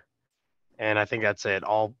 YouTube, and I think that's it.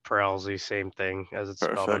 All Peralzi, same thing as it's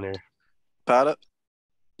spelled on here. Pat it?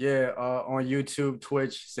 Yeah, on YouTube,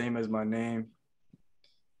 Twitch, same as my name.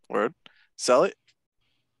 Word. Sally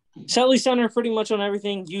Center, pretty much on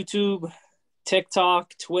everything. YouTube,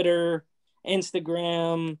 TikTok, Twitter,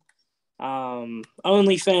 Instagram,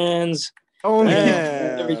 OnlyFans.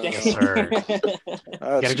 Everything. Yes, sir.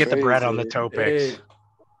 Gotta get the bread on the toe picks.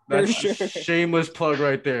 That's shameless plug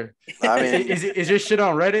right there. I mean, is your shit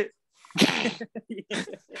on Reddit? I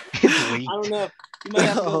don't know. You might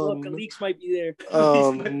have to go look. The leaks might be there.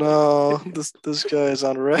 Oh no, this guy is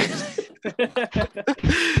on Reddit.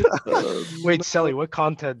 Wait, Sally, what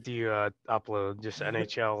content do you upload? Just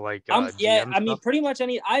NHL, I mean, pretty much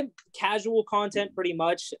I'm casual content, pretty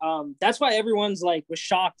much. That's why everyone's was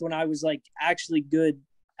shocked when I was actually good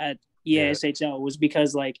at EASHL was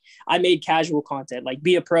because I made casual content,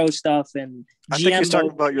 be a pro stuff and I think he's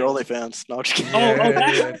talking about your OnlyFans. No, I'm just kidding.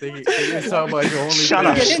 I think he's talking about your OnlyFans. Shut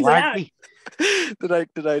up, Shlarchey.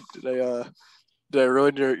 Did I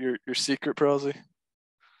ruin your secret, Peralzi?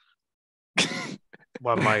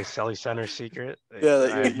 What, my Sally Center secret?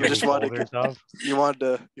 Yeah, you just wanted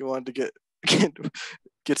to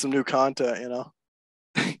get some new content, you know.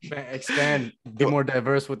 Expand, be more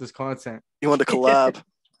diverse with this content. You want to collab?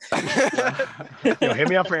 Yo, hit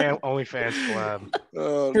me up for OnlyFans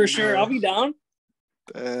collab. For sure, I'll be down.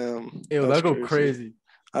 Damn. Ew, that'd go crazy.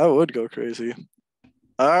 I would go crazy.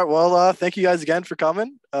 All right, well, thank you guys again for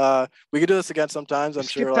coming. We could do this again sometimes. I'm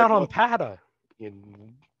sure. Skipped out on Pata.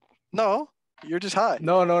 No, you're just high.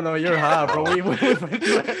 No, you're high, bro.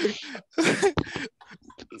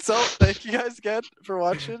 So thank you guys again for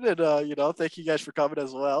watching, and thank you guys for coming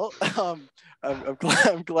as well. I'm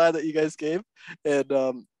glad that you guys came,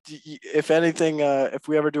 and if anything, if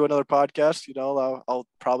we ever do another podcast, I'll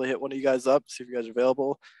probably hit one of you guys up, see if you guys are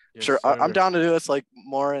available. Yes, sure, I'm down to do this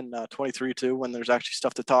more in 23 too, when there's actually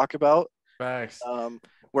stuff to talk about. Facts.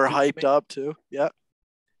 We're hyped up too. Yeah.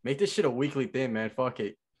 Make this shit a weekly thing, man. Fuck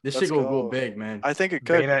it. This shit go big, man. I think it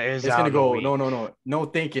could. It's gonna go. No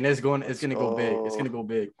thinking. It's gonna go big. It's gonna go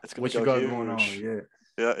big. What you got going on?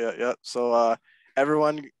 Yeah. So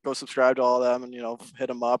everyone go subscribe to all of them and hit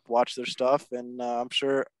them up, watch their stuff, and I'm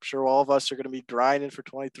sure all of us are going to be grinding for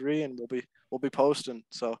 23, and we'll be posting.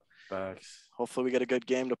 So Thanks. Hopefully we get a good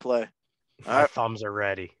game to play. My thumbs are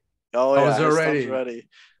ready. Oh yeah, his thumbs ready.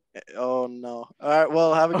 Oh no. All right,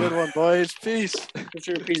 well, have a good one, boys. Peace. For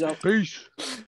sure. Peace out. Peace.